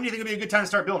 When do you think it'll be a good time to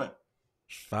start building?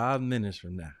 5 minutes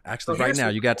from now. Actually, right now.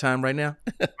 You got time right now?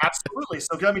 Absolutely.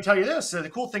 So let me tell you this. The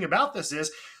cool thing about this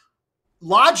is,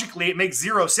 logically, it makes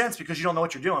zero sense because you don't know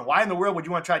what you're doing. Why in the world would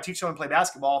you want to try to teach someone to play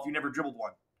basketball if you never dribbled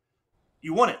one?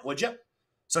 You wouldn't, would you?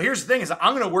 So here's the thing is,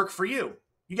 I'm going to work for you.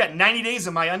 You got 90 days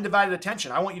of my undivided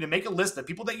attention. I want you to make a list of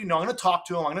people that you know. I'm going to talk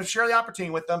to them. I'm going to share the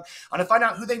opportunity with them. I'm going to find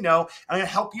out who they know. I'm going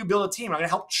to help you build a team. I'm going to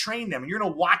help train them. And you're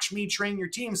going to watch me train your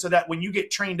team so that when you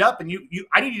get trained up, and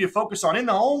I need you to focus on in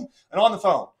the home and on the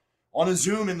phone, on the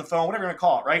Zoom, in the phone, whatever you're going to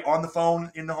call it, right? On the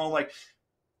phone, in the home, like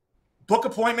book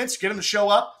appointments, get them to show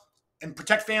up, and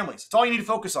protect families. That's all you need to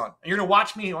focus on. And you're going to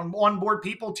watch me onboard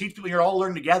people, teach people. You're all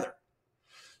learning together.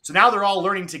 So now they're all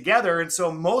learning together. And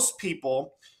so most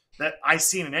people that I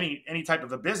see in any type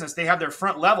of a business, they have their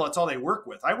front level. That's all they work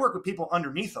with. I work with people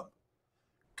underneath them.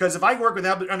 Because if I work with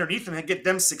them underneath them and get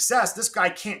them success, this guy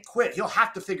can't quit. He'll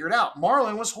have to figure it out.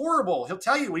 Marlon was horrible. He'll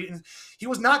tell you he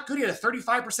was not good. He had a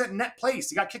 35% net place.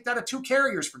 He got kicked out of 2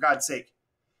 carriers, for God's sake.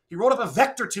 He rolled up a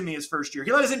Vector to me his first year.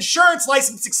 He let his insurance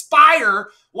license expire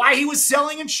while he was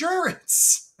selling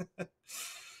insurance.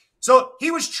 So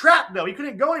he was trapped, though. He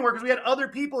couldn't go anywhere because we had other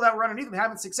people that were underneath him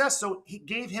having success. So he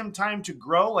gave him time to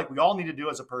grow, like we all need to do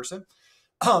as a person,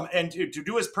 and to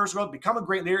do his personal growth, become a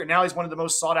great leader. And now he's one of the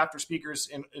most sought-after speakers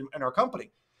in our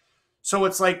company. So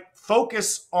it's like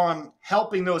focus on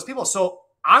helping those people. So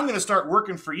I'm going to start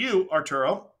working for you,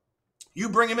 Arturo. You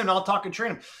bring him in, and I'll talk and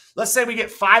train him. Let's say we get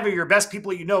 5 of your best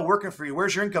people you know working for you.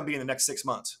 Where's your income be in the next 6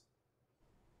 months?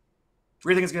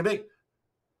 Where do you think it's going to be?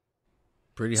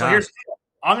 Pretty so high. Here's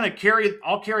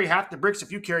I'll carry half the bricks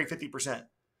if you carry 50%.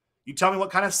 You tell me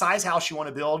what kind of size house you want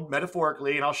to build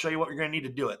metaphorically, and I'll show you what you're going to need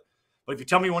to do it. But if you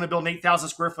tell me you want to build an 8,000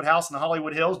 square foot house in the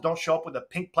Hollywood Hills, don't show up with a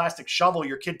pink plastic shovel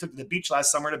your kid took to the beach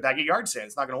last summer to bag a yard sand.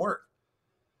 It's not going to work.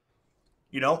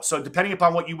 So depending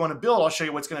upon what you want to build, I'll show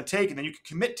you what it's going to take, and then you can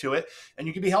commit to it, and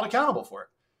you can be held accountable for it,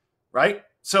 right?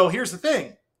 So here's the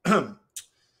thing.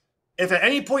 If at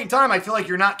any point in time I feel like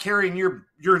you're not carrying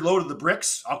your load of the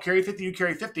bricks, I'll carry 50, you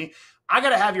carry 50. I got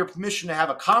to have your permission to have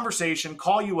a conversation,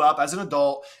 call you up as an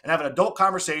adult, and have an adult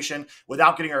conversation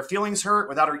without getting our feelings hurt,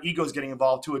 without our egos getting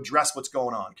involved, to address what's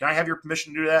going on. Can I have your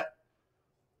permission to do that?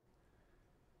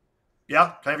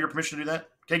 Yeah? Can I have your permission to do that?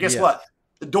 Okay, guess what?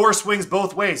 The door swings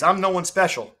both ways. I'm no one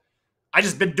special. I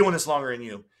just been doing this longer than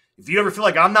you. If you ever feel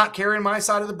like I'm not carrying my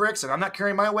side of the bricks and I'm not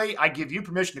carrying my weight, I give you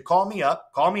permission to call me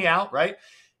up, call me out, right?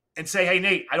 And say, hey,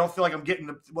 Nate, I don't feel like I'm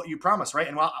getting what you promised, right?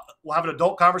 And we'll have an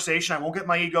adult conversation. I won't get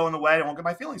my ego in the way. I won't get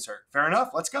my feelings hurt. Fair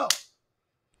enough. Let's go.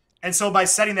 And so by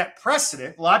setting that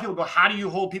precedent, a lot of people go, how do you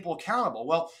hold people accountable?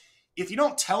 Well, if you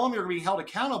don't tell them you're going to be held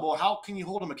accountable, how can you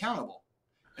hold them accountable?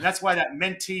 And that's why that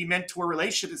mentee-mentor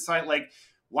relationship is like,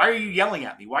 why are you yelling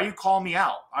at me? Why are you calling me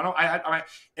out?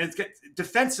 And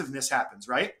defensiveness happens,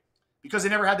 right? Because they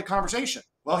never had the conversation.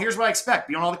 Well, here's what I expect.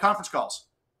 Be on all the conference calls.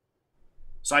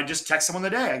 So I just text someone the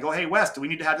day. I go, hey, Wes, do we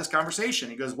need to have this conversation?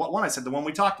 He goes, what one? I said, the one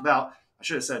we talked about. I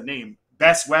should have said name.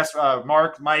 Bess, Wes,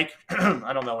 Mark, Mike.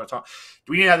 I don't know what I'm talking.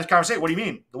 Do we need to have this conversation? What do you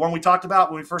mean? The one we talked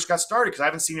about when we first got started, because I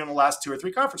haven't seen you in the last 2 or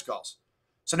 3 conference calls.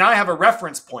 So now I have a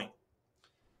reference point.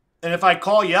 And if I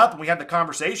call you up and we have the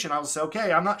conversation, I'll say,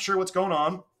 okay, I'm not sure what's going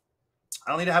on. I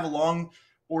don't need to have a long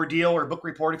ordeal or book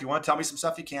report. If you want to tell me some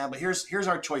stuff, you can. But here's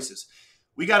our choices.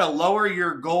 We got to lower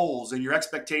your goals and your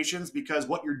expectations, because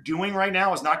what you're doing right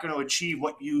now is not going to achieve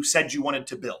what you said you wanted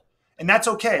to build. And that's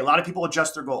okay. A lot of people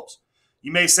adjust their goals.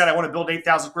 You may have said, I want to build an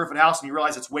 8,000 square foot house, and you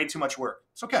realize it's way too much work.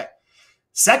 It's okay.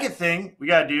 Second thing we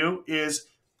got to do is,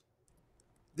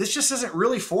 this just isn't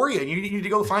really for you, and you need to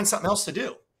go find something else to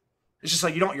do. It's just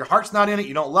like, your heart's not in it.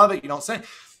 You don't love it. You don't say.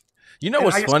 You know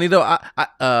what's funny though?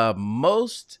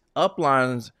 Most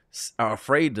uplines are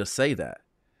afraid to say that.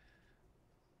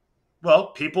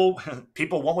 Well, people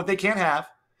want what they can't have.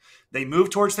 They move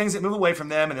towards things that move away from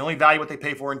them, and they only value what they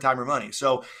pay for in time or money.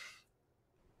 So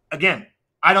again,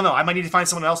 I don't know. I might need to find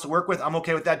someone else to work with. I'm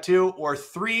okay with that too. Or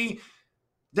 3,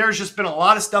 there's just been a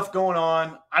lot of stuff going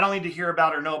on. I don't need to hear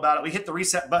about it or know about it. We hit the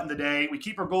reset button today. We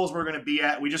keep our goals where we're going to be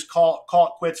at. We just call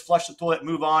it quits, flush the toilet,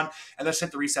 move on, and let's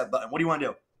hit the reset button. What do you want to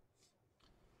do?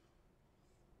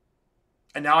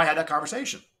 And now I had that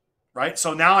conversation, right?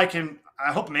 So now I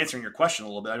hope I'm answering your question a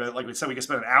little bit. Like we said, we can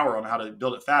spend an hour on how to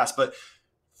build it fast, but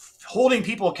holding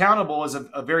people accountable is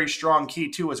a very strong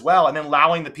key too as well. And then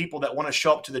allowing the people that want to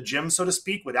show up to the gym, so to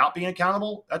speak, without being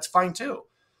accountable, that's fine too.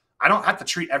 I don't have to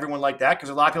treat everyone like that, because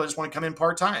a lot of people just want to come in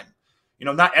part-time.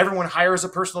 Not everyone hires a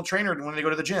personal trainer when they go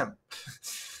to the gym,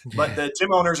 but the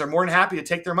gym owners are more than happy to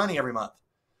take their money every month,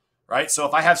 right? So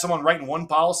if I have someone writing one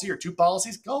policy or two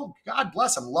policies, go, God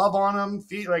bless them, love on them,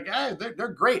 feel like, hey, they're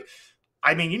great.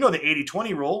 I mean, you know the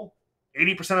 80-20 rule.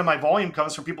 80% of my volume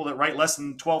comes from people that write less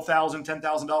than $12,000,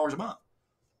 $10,000 a month.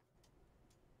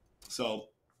 So,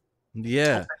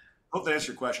 Yeah. Hope that answers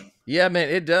your question. Yeah, man,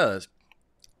 it does.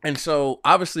 And so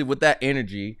obviously with that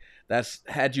energy, that's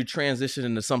had you transition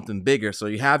into something bigger. So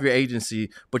you have your agency,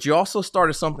 but you also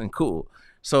started something cool.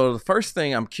 So the first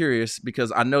thing I'm curious,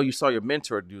 because I know you saw your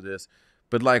mentor do this,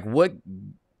 but like what,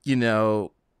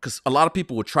 because a lot of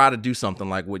people will try to do something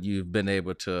like what you've been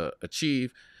able to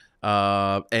achieve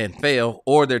and fail,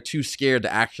 or they're too scared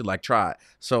to actually like try it.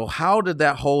 So how did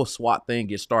that whole SWAT thing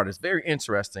get started? It's very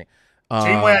interesting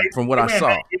from what I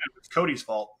saw. It's Cody's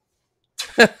fault.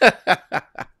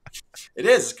 It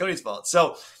is. It's Cody's fault.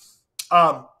 So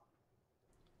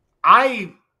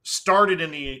I started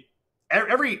in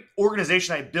every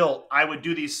organization I built, I would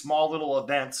do these small little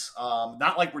events,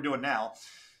 not like we're doing now,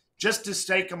 just to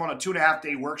take them on a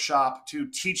 2.5-day workshop to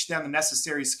teach them the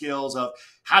necessary skills of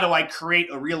how do I create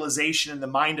a realization in the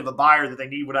mind of a buyer that they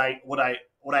need what I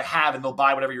have, and they'll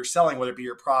buy whatever you're selling, whether it be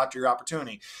your product or your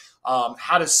opportunity.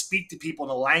 How to speak to people in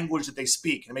the language that they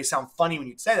speak. And it may sound funny when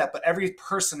you say that, but every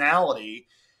personality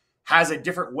has a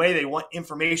different way they want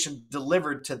information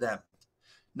delivered to them.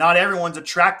 Not everyone's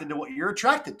attracted to what you're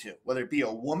attracted to, whether it be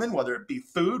a woman, whether it be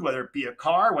food, whether it be a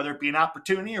car, whether it be an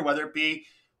opportunity, or whether it be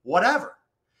whatever.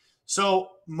 So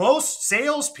most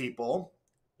salespeople,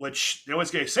 which they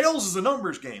always say, sales is a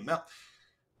numbers game. Now,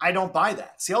 I don't buy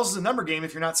that. Sales is a number game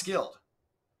if you're not skilled,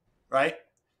 right?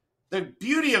 The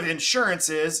beauty of insurance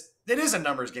is it is a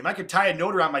numbers game. I could tie a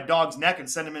note around my dog's neck and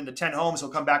send him into 10 homes. He'll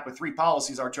come back with 3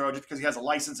 policies, Arturo, just because he has a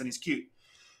license and he's cute,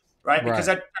 right? Because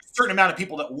that's a certain amount of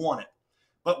people that want it.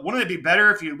 But wouldn't it be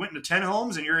better if you went into 10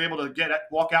 homes and you're able to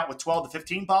walk out with 12 to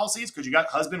 15 policies because you got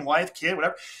husband, wife, kid,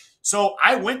 whatever? So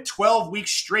I went 12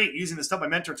 weeks straight using the stuff my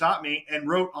mentor taught me and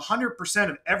wrote 100%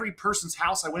 of every person's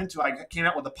house I went into. I came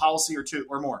out with a policy or 2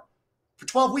 or more for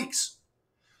 12 weeks.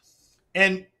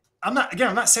 And I'm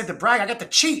not saying to brag. I got to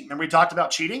cheat. Remember we talked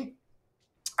about cheating?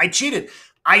 I cheated.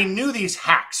 I knew these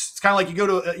hacks. It's kind of like you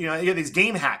go to, you have these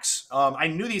game hacks. I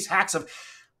knew these hacks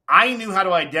I knew how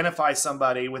to identify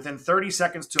somebody within 30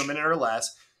 seconds to a minute or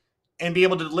less and be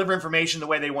able to deliver information the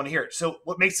way they want to hear it. So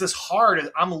what makes this hard is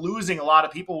I'm losing a lot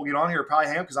of people who get on here probably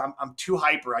hang because I'm too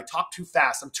hyper. I talk too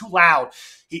fast. I'm too loud.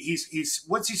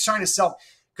 What's he trying to sell?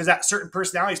 Because that certain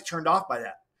personality is turned off by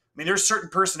that. I mean, there's certain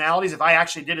personalities. If I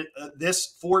actually did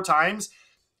this 4 times,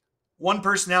 one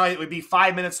personality, it would be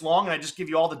 5 minutes long, and I just give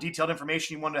you all the detailed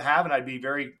information you wanted to have, and I'd be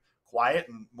very quiet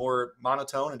and more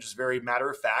monotone and just very matter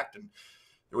of fact, and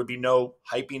there would be no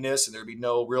hypiness and there'd be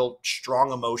no real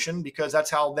strong emotion because that's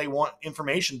how they want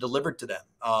information delivered to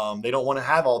them. They don't want to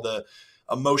have all the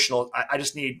emotional. I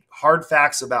just need hard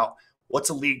facts about what's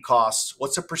a lead cost,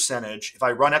 what's a percentage. If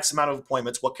I run X amount of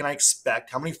appointments, what can I expect?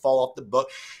 How many fall off the book?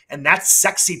 And that's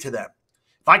sexy to them.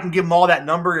 If I can give them all that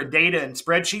number and data and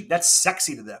spreadsheet, that's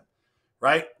sexy to them,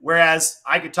 right? Whereas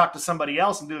I could talk to somebody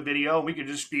else and do a video, and we could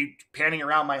just be panning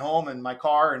around my home and my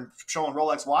car and showing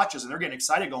Rolex watches, and they're getting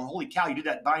excited going, holy cow, you did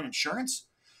that buying insurance?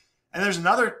 And there's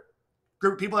another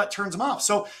group of people that turns them off.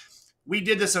 So we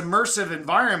did this immersive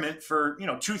environment for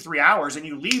 2-3 hours, and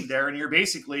you leave there and you're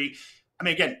basically,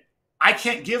 again, I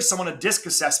can't give someone a DISC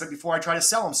assessment before I try to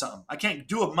sell them something. I can't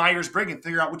do a Myers-Briggs and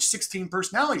figure out which 16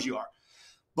 personalities you are.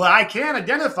 But I can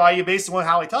identify you based on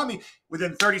how he taught me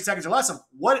within 30 seconds or less of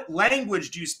what language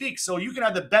do you speak. So you can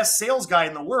have the best sales guy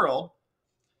in the world,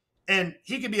 and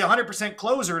he could be 100%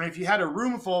 closer. And if you had a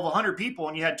room full of 100 people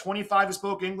and you had 25 who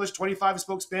spoke English, 25 who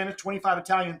spoke Spanish, 25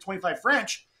 Italian, 25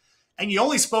 French, and you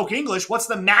only spoke English, what's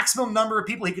the maximum number of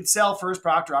people he could sell for his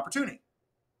product or opportunity?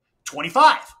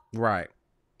 25. Right.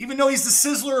 Even though he's the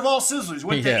sizzler of all sizzlers. He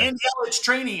went to Andy Ellich's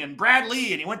training and Brad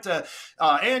Lee, and he went to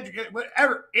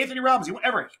Anthony Robbins, he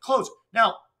closed.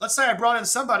 Now, let's say I brought in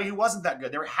somebody who wasn't that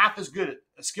good. They were half as good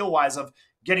skill-wise of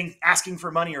asking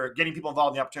for money or getting people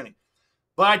involved in the opportunity.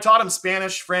 But I taught them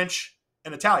Spanish, French,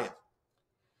 and Italian.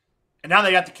 And now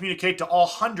they have to communicate to all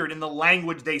 100 in the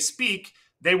language they speak.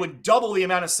 They would double the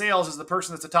amount of sales as the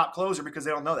person that's a top closer because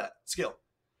they don't know that skill.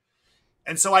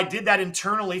 And so I did that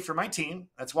internally for my team.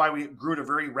 That's why we grew at a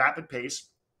very rapid pace.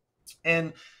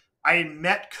 And I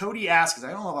met Cody Askins.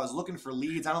 I don't know if I was looking for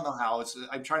leads. I don't know how.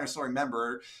 I'm trying to still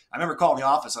remember. I remember calling the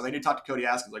office. So they did talk to Cody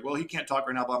Askins. Like, well, he can't talk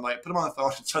right now. But I'm like, put him on the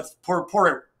phone. So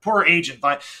poor agent.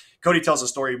 Cody tells the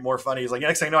story more funny. He's like,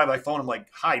 next thing I know, I have my phone. I'm like,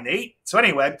 hi, Nate. So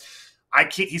anyway,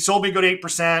 he sold me a good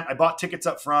 8%. I bought tickets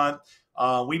up front.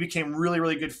 We became really,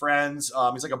 really good friends.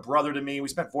 He's like a brother to me. We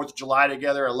spent 4th of July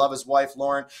together. I love his wife,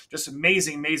 Lauren. Just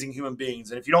amazing, amazing human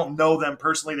beings. And if you don't know them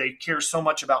personally, they care so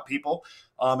much about people.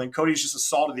 And Cody's just a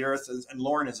salt of the earth, and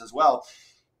Lauren is as well.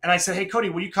 And I said, hey, Cody,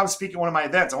 will you come speak at one of my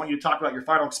events? I want you to talk about your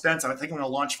final expense. And I think I'm going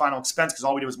to launch final expense because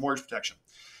all we do is mortgage protection.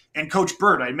 And Coach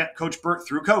Burt, I met Coach Burt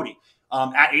through Cody.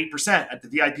 At 8% at the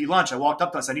VIP lunch, I walked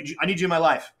up to him and said, I need you in my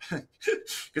life.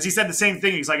 Because he said the same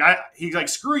thing. He's like,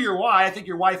 screw your why. I think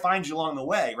your why finds you along the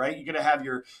way, right? You got to have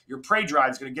your prey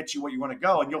drive is going to get you where you want to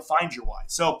go, and you'll find your why.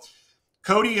 So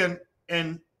Cody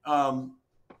and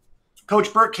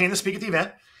Coach Burt came to speak at the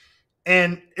event,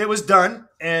 and it was done,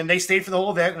 and they stayed for the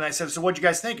whole event. And I said, so what'd you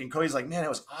guys think? And Cody's like, man, it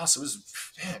was awesome. It was,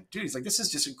 man, dude, he's like, this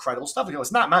is just incredible stuff. He goes,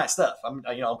 it's not my stuff.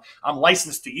 I'm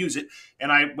licensed to use it.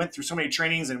 And I went through so many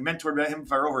trainings and mentored him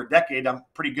for over a decade. I'm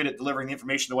pretty good at delivering the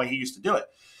information the way he used to do it.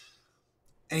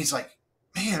 And he's like,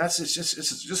 man, this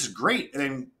is great. And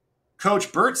then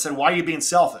Coach Burt said, why are you being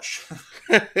selfish?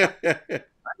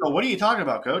 I go, what are you talking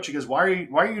about, Coach? He goes, why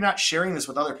are you not sharing this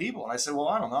with other people? And I said, well,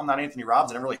 I don't know. I'm not Anthony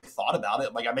Robbins. I never really thought about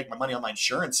it. Like, I make my money on my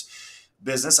insurance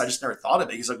business. I just never thought of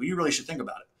it. He's like, well, you really should think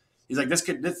about it. He's like, this,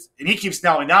 and he keeps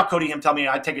now Cody, him tell me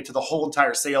I take it to the whole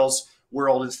entire sales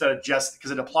world instead of just,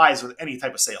 because it applies with any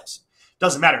type of sales.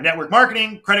 Doesn't matter. Network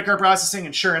marketing, credit card processing,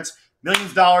 insurance, millions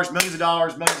of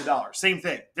dollars. Same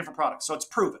thing, different products. So it's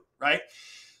proven, right?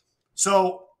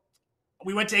 So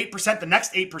we went to 8%, the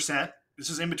next 8%. This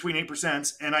is in between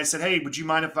 8%. And I said, hey, would you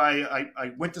mind if I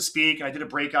went to speak and I did a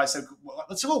breakout? I said, well,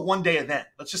 let's do a one-day event.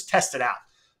 Let's just test it out.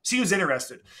 See who's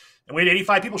interested. And we had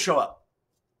 85 people show up.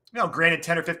 Granted,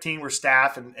 10 or 15 were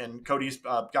staff and Cody's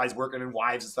guys working and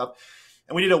wives and stuff.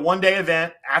 And we did a one-day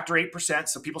event after 8%.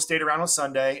 So people stayed around on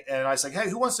Sunday. And I was like, hey,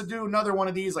 who wants to do another one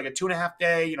of these, like a 2.5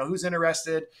 day? Who's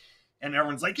interested? And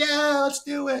everyone's like, yeah, let's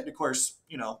do it. And of course,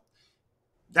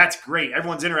 that's great.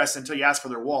 Everyone's interested until you ask for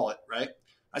their wallet, right?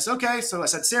 I said, okay. So I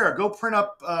said, Sarah, go print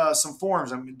up some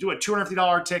forms. I'm going to do a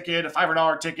 $250 ticket, a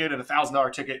 $500 ticket, and a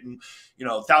 $1,000 ticket. And,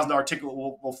 $1,000 ticket,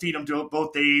 we'll feed them to it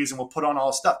both days, and we'll put on all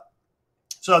the stuff.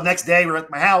 So the next day, we're at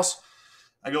my house.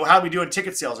 I go, how are we doing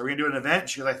ticket sales? Are we going to do an event?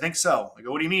 She goes, I think so. I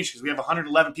go, what do you mean? She goes, we have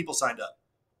 111 people signed up.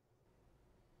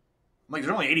 I'm like,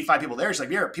 there's only 85 people there. She's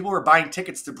like, yeah, people were buying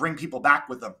tickets to bring people back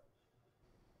with them.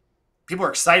 People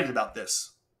are excited about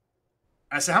this.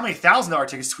 I said, how many $1,000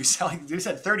 tickets do we sell? They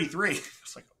said 33.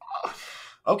 It's like, oh,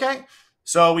 okay.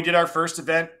 So we did our first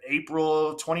event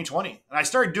April 2020. And I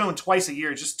started doing twice a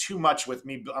year. It's just too much with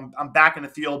me. I'm back in the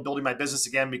field building my business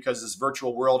again because this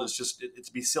virtual world is just,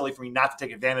 it'd be silly for me not to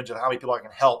take advantage of how many people I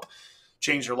can help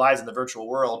change their lives in the virtual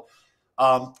world.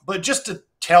 But just to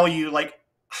tell you, like,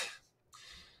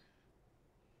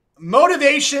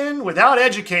 motivation without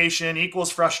education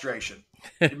equals frustration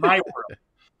in my world.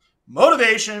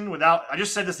 Motivation without, I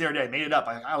just said this the other day, made it up.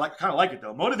 I kind of like it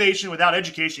though. Motivation without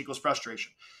education equals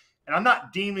frustration. And I'm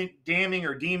not damning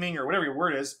or whatever your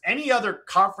word is, any other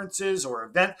conferences or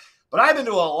event, but I've been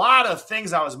to a lot of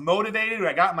things. I was motivated when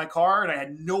I got in my car and I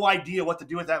had no idea what to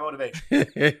do with that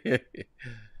motivation.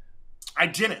 I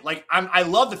didn't. Like, I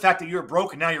love the fact that you're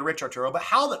broke and now you're rich, Arturo, but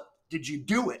how did you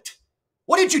do it?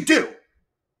 What did you do?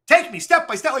 Take me step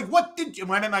by step. Like, what did you,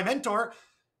 when I met my mentor,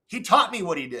 he taught me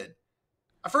what he did.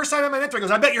 The first time I met my mentor, he goes,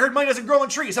 I bet you heard money doesn't grow on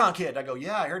trees, huh, kid? I go,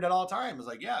 yeah, I heard that all the time. I was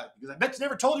like, yeah, because I bet you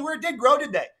never told you where it did grow,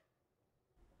 did they?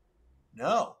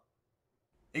 No.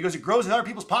 He goes, it grows in other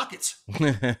people's pockets.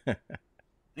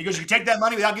 He goes, you take that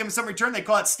money without giving some return, they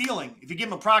call it stealing. If you give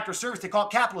them a product or service, they call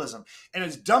it capitalism. And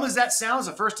as dumb as that sounds,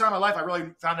 the first time in my life I really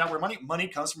found out where money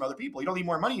comes from other people. You don't need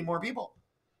more money, you need more people.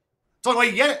 It's the only way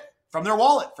you get it, from their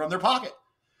wallet, from their pocket.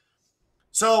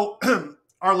 So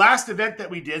our last event that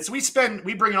we did, so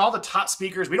we bring in all the top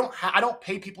speakers. I don't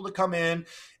pay people to come in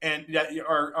and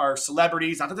our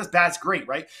celebrities. Not that that's bad, it's great,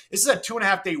 right? This is a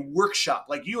 2.5 day workshop.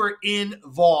 Like, you are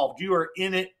involved. You are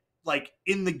in it, like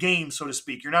in the game, so to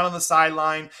speak. You're not on the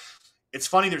sideline. It's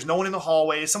funny, there's no one in the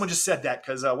hallway. Someone just said that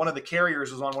because one of the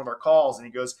carriers was on one of our calls and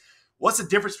he goes, what's the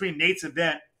difference between Nate's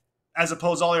event as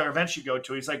opposed to all the other events you go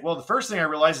to? He's like, well, the first thing I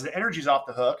realized is the energy's off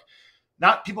the hook.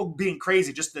 Not people being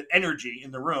crazy, just the energy in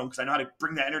the room, because I know how to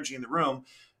bring that energy in the room,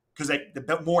 because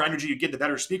the more energy you get, the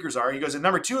better speakers are. He goes, and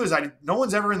number two is no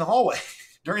one's ever in the hallway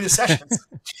during the sessions.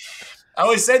 I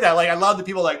always say that. Like, I love the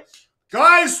people like,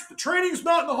 guys, the training's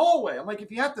not in the hallway. I'm like,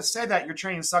 if you have to say that, your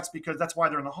training sucks because that's why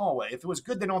they're in the hallway. If it was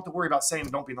good, they don't have to worry about saying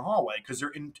don't be in the hallway because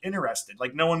they're interested.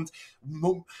 Like, no one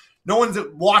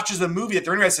that watches a movie that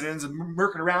they're interested in is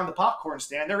murking around the popcorn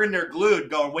stand. They're in there glued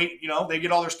going, wait, they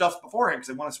get all their stuff beforehand because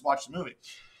they want us to watch the movie.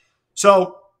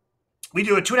 So we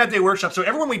do a 2.5 day workshop. So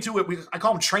everyone we do it, I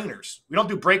call them trainers. We don't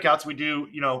do breakouts. We do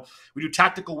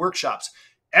tactical workshops.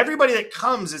 everybody that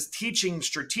comes is teaching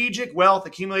strategic wealth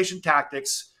accumulation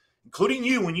tactics, including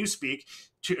you when you speak,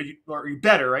 or you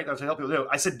better, right? That's what I help people do.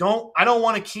 I said, I don't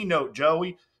want a keynote,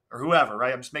 Joey, or whoever,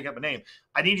 right? I'm just making up a name.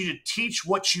 I need you to teach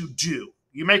what you do.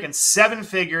 You're making 7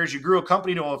 figures. You grew a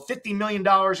company to $50 million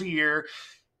a year.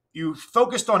 You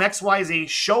focused on XYZ.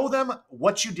 Show them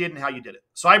what you did and how you did it.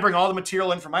 So I bring all the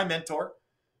material in from my mentor,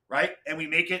 right? And we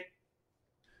make it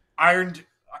ironed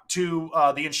to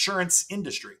the insurance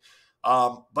industry.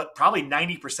 But probably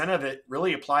 90% of it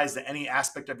really applies to any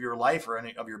aspect of your life or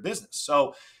any of your business.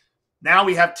 So now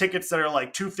we have tickets that are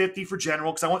like $250 for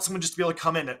general, because I want someone just to be able to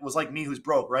come in that was like me, who's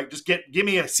broke, right? Just give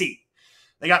me a seat.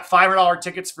 They got $500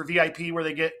 tickets for VIP, where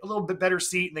they get a little bit better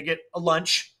seat and they get a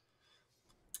lunch.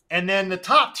 And then the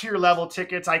top tier level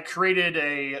tickets, I've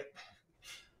been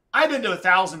to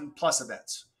 1,000 plus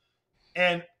events,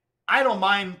 and I don't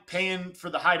mind paying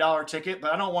for the high dollar ticket,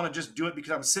 but I don't want to just do it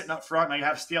because I'm sitting up front and I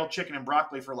have stale chicken and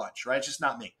broccoli for lunch, right? It's just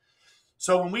not me.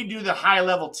 So when we do the high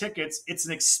level tickets, it's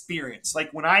an experience.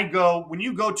 Like when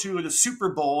you go to the Super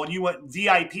Bowl and you want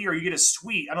VIP or you get a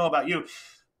suite, I don't know about you,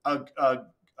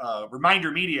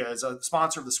 Reminder Media is a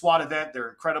sponsor of the S.W.A.T event. They're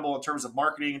incredible in terms of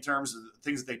marketing, in terms of the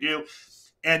things that they do.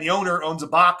 And the owner owns a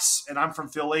box, and I'm from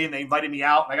Philly, and they invited me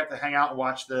out, and I got to hang out and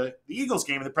watch the Eagles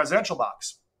game in the presidential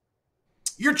box.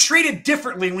 You're treated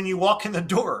differently when you walk in the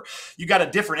door. You got a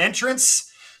different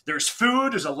entrance. There's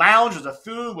food. There's a lounge. There's a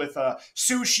food with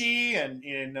sushi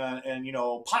and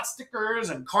pot stickers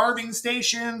and carving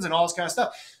stations and all this kind of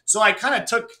stuff. So I kind of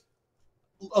took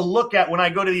a look at when I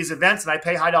go to these events and I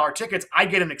pay high dollar tickets, I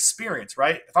get an experience,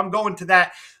 right? If I'm going to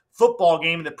that football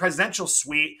game in the presidential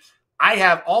suite, I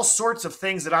have all sorts of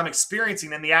things that I'm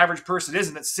experiencing and the average person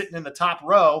isn't, that's sitting in the top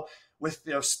row with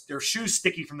their shoes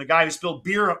sticky from the guy who spilled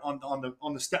beer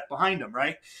on the step behind them,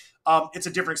 right? It's a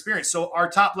different experience. So our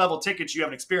top level tickets, you have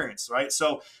an experience, right?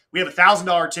 So we have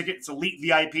 $1,000 ticket. It's elite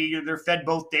VIP. They're fed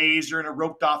both days. You're in a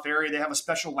roped off area. They have a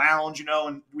special lounge,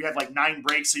 and we have like 9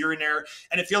 breaks. So you're in there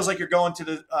and it feels like you're going to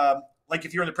the, like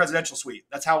if you're in the presidential suite.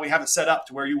 That's how we have it set up,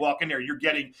 to where you walk in there, you're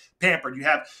getting pampered. You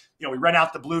have, we rent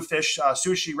out the Bluefish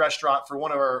sushi restaurant for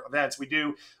one of our events. We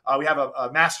have a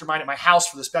mastermind at my house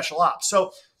for the special ops.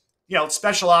 So,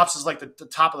 special ops is like the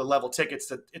top of the level tickets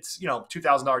that it's,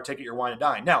 $2,000 ticket, you're wine and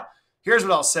dine. Now, here's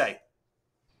what I'll say.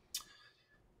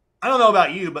 I don't know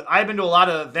about you, but I've been to a lot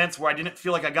of events where I didn't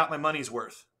feel like I got my money's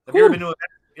worth. Have you ever been to an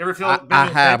event? You ever feel I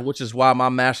have, which is why my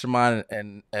mastermind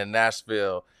in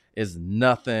Nashville is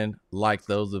nothing like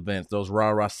those events, those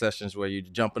rah-rah sessions where you're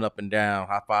jumping up and down,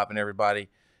 high-fiving everybody.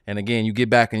 And again, you get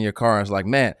back in your car and it's like,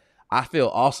 man, I feel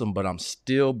awesome, but I'm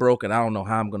still broke and I don't know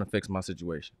how I'm going to fix my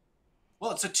situation.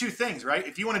 Well, it's 2 things, right?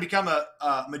 If you want to become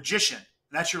a magician,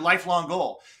 and that's your lifelong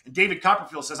goal, and David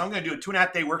Copperfield says, I'm going to do a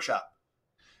 2.5-day workshop.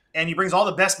 And he brings all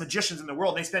the best magicians in the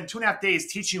world. And they spend 2.5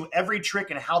 days teaching you every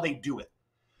trick and how they do it.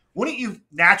 Wouldn't you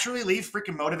naturally leave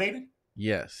freaking motivated?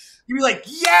 Yes. You'd be like,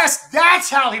 yes, that's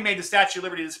how he made the Statue of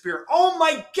Liberty disappear. Oh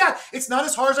my God, it's not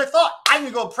as hard as I thought. I'm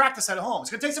going to go practice at home. It's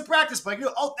going to take some practice, but I can do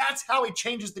it. Oh, that's how he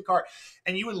changes the card.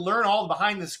 And you would learn all the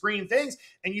behind the screen things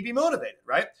and you'd be motivated,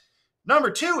 right?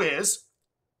 Number 2 is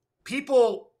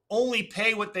people only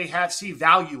pay what they see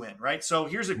value in, right? So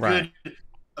here's a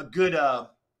good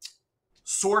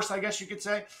source, I guess you could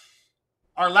say.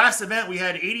 Our last event, we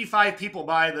had 85 people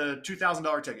buy the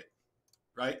 $2,000 ticket,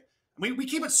 right? We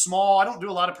keep it small. I don't do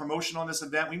a lot of promotion on this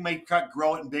event. We may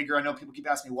grow it and bigger. I know people keep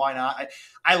asking me why not.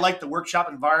 I like the workshop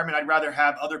environment. I'd rather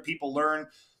have other people learn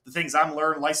the things I'm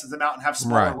learning, license them out, and have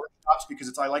smaller workshops,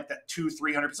 because I like that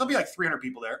 200-300. So it'll be like 300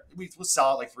 people there. We'll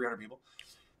sell it like 300 people.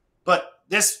 But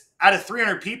this, out of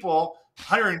 300 people,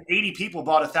 180 people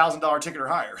bought a $1,000 ticket or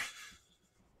higher.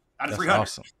 Out of 300.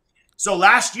 Awesome. So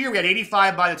last year we had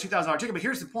 85 buy the $2,000 ticket. But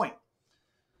here's the point.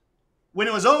 When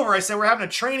it was over, I said, we're having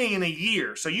a training in a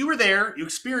year. So you were there, you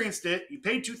experienced it, you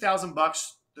paid $2,000.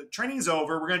 The training's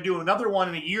over. We're going to do another one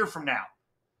in a year from now.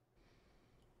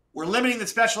 We're limiting the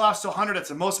special ops to 100. That's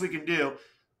the most we can do.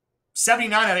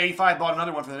 79 out of 85 bought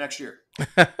another one for the next year.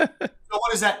 So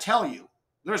what does that tell you?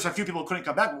 There's a few people who couldn't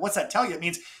come back. But what's that tell you? It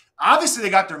means obviously they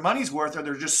got their money's worth, or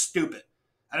they're just stupid.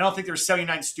 I don't think there's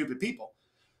 79 stupid people.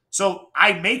 So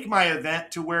I make my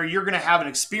event to where you're going to have an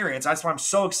experience. That's why I'm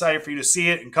so excited for you to see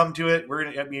it and come to it. You're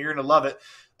going to love it.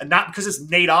 And not because it's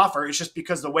Nate Auffort. It's just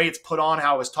because the way it's put on,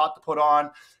 how I was taught to put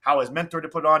on, how I was mentored to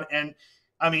put on. And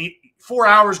I mean, 4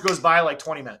 hours goes by like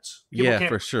 20 minutes. Yeah,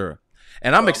 for sure.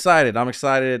 And I'm excited. I'm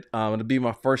excited. It'll be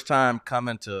my first time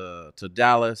coming to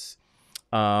Dallas.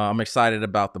 I'm excited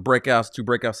about the breakouts, 2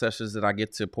 breakout sessions that I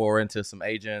get to pour into some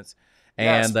agents.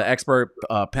 and Yes. the expert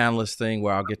panelist thing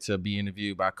where I'll get to be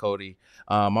interviewed by Cody.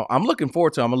 I'm looking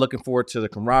forward to it. I'm looking forward to the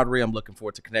camaraderie. I'm looking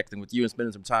forward to connecting with you and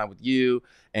spending some time with you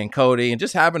and Cody and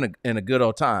just having a good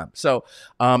old time. So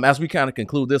as we kind of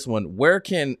conclude this one, where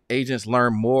can agents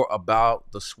learn more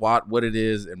about the S.W.A.T, what it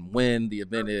is and when the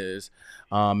event is?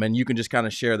 And you can just kind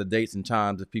of share the dates and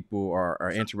times if people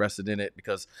are interested in it,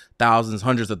 because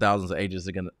hundreds of thousands of agents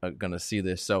are gonna see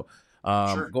this. So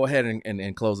Sure. go ahead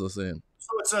and close us in.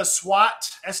 So it's a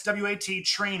SWAT, S-W-A.T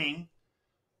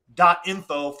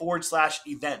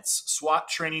training.info/events.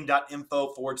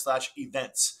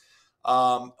 SWATtraining.info/events.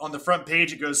 On the front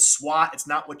page, it goes SWAT. It's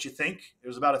not what you think.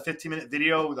 There's about a 15-minute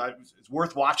video that it's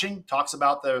worth watching. Talks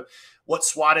about what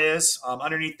SWAT is.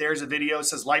 Underneath there's a video. It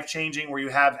says life changing, where you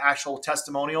have actual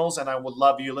testimonials, and I would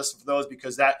love you to listen for those,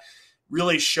 because that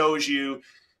really shows you.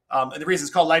 And the reason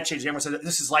it's called life changing, everyone says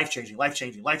this is life changing, life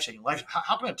changing, life changing.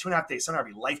 How can a 2.5-day seminar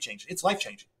be life changing? It's life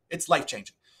changing. It's life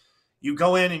changing. You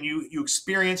go in and you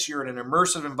experience. You're in an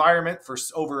immersive environment for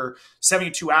over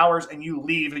 72 hours, and you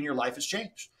leave, and your life has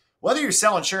changed. Whether you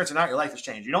sell insurance or not, your life has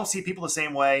changed. You don't see people the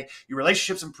same way. Your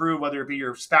relationships improve, whether it be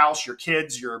your spouse, your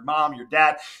kids, your mom, your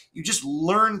dad. You just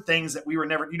learn things that we were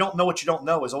never. You don't know what you don't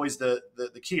know is always the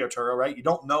key, Arturo, right? You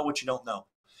don't know what you don't know.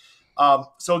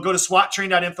 So go to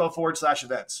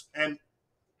SWATtraining.info/events. And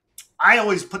I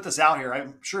always put this out here.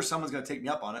 I'm sure someone's going to take me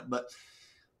up on it, but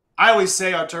I always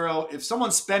say, Arturo, if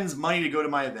someone spends money to go to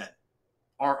my event,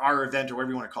 or our event, or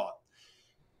whatever you want to call it,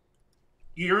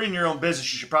 you're in your own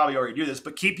business. You should probably already do this,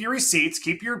 but keep your receipts,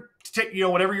 keep your,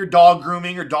 whatever your dog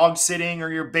grooming or dog sitting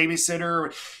or your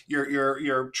babysitter, or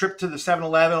your trip to the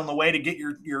 7-Eleven on the way to get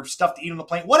your stuff to eat on the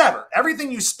plane, whatever.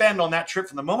 Everything you spend on that trip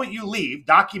from the moment you leave,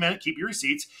 document it, keep your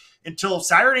receipts until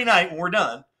Saturday night when we're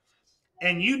done.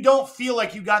 And you don't feel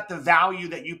like you got the value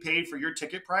that you paid for your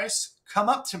ticket price, come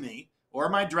up to me or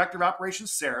my director of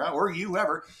operations, Sarah, or you,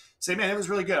 whoever. Say, man, it was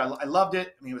really good. I loved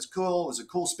it. I mean, it was cool. It was a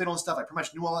cool spin on stuff. I pretty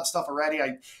much knew all that stuff already.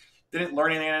 I didn't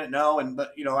learn anything I didn't know.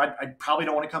 But I probably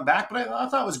don't want to come back, but I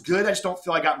thought it was good. I just don't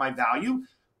feel I got my value.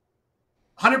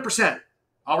 100%.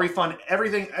 I'll refund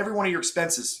every one of your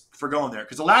expenses for going there.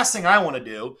 Because the last thing I want to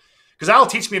do, because that'll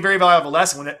teach me a very valuable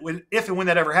lesson if and when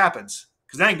that ever happens.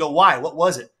 Because then I can go, why? What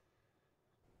was it?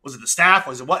 Was it the staff?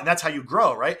 Was it what? And that's how you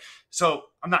grow, right? So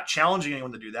I'm not challenging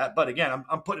anyone to do that. But again,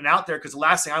 I'm putting it out there because the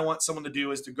last thing I want someone to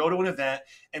do is to go to an event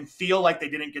and feel like they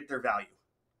didn't get their value.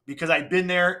 Because I've been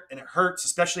there and it hurts,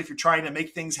 especially if you're trying to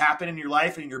make things happen in your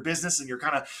life and in your business and you're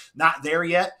kind of not there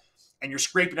yet. And you're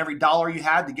scraping every dollar you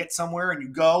had to get somewhere, and you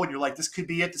go and you're like, this could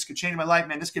be it. This could change my life,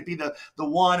 man. This could be the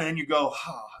one. And then you go,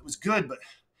 oh, it was good, but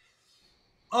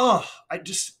I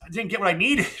didn't get what I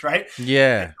needed, right?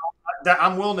 Yeah.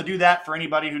 I'm willing to do that for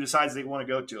anybody who decides they want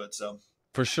to go to it. So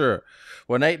for sure.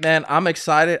 Well, Nate, man, I'm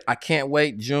excited. I can't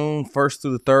wait. June 1st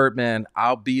through the 3rd, man.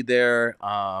 I'll be there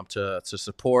to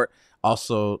support,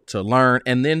 also to learn,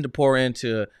 and then to pour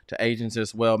into agents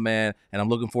as well, man. And I'm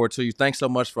looking forward to you. Thanks so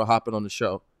much for hopping on the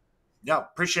show. Yeah,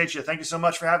 appreciate you. Thank you so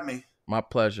much for having me. My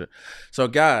pleasure. So,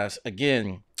 guys,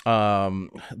 again,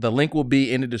 the link will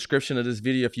be in the description of this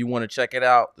video if you want to check it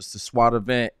out. It's the S.W.A.T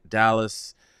event,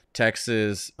 Dallas,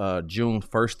 Texas, June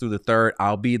 1st through the 3rd.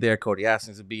 I'll be there. Cody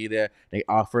Askins will be there. They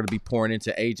offer to be pouring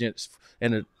into agents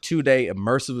in a 2-day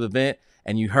immersive event.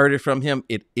 And you heard it from him.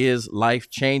 It is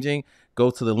life-changing.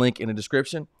 Go to the link in the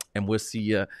description, and we'll see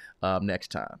you next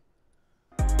time.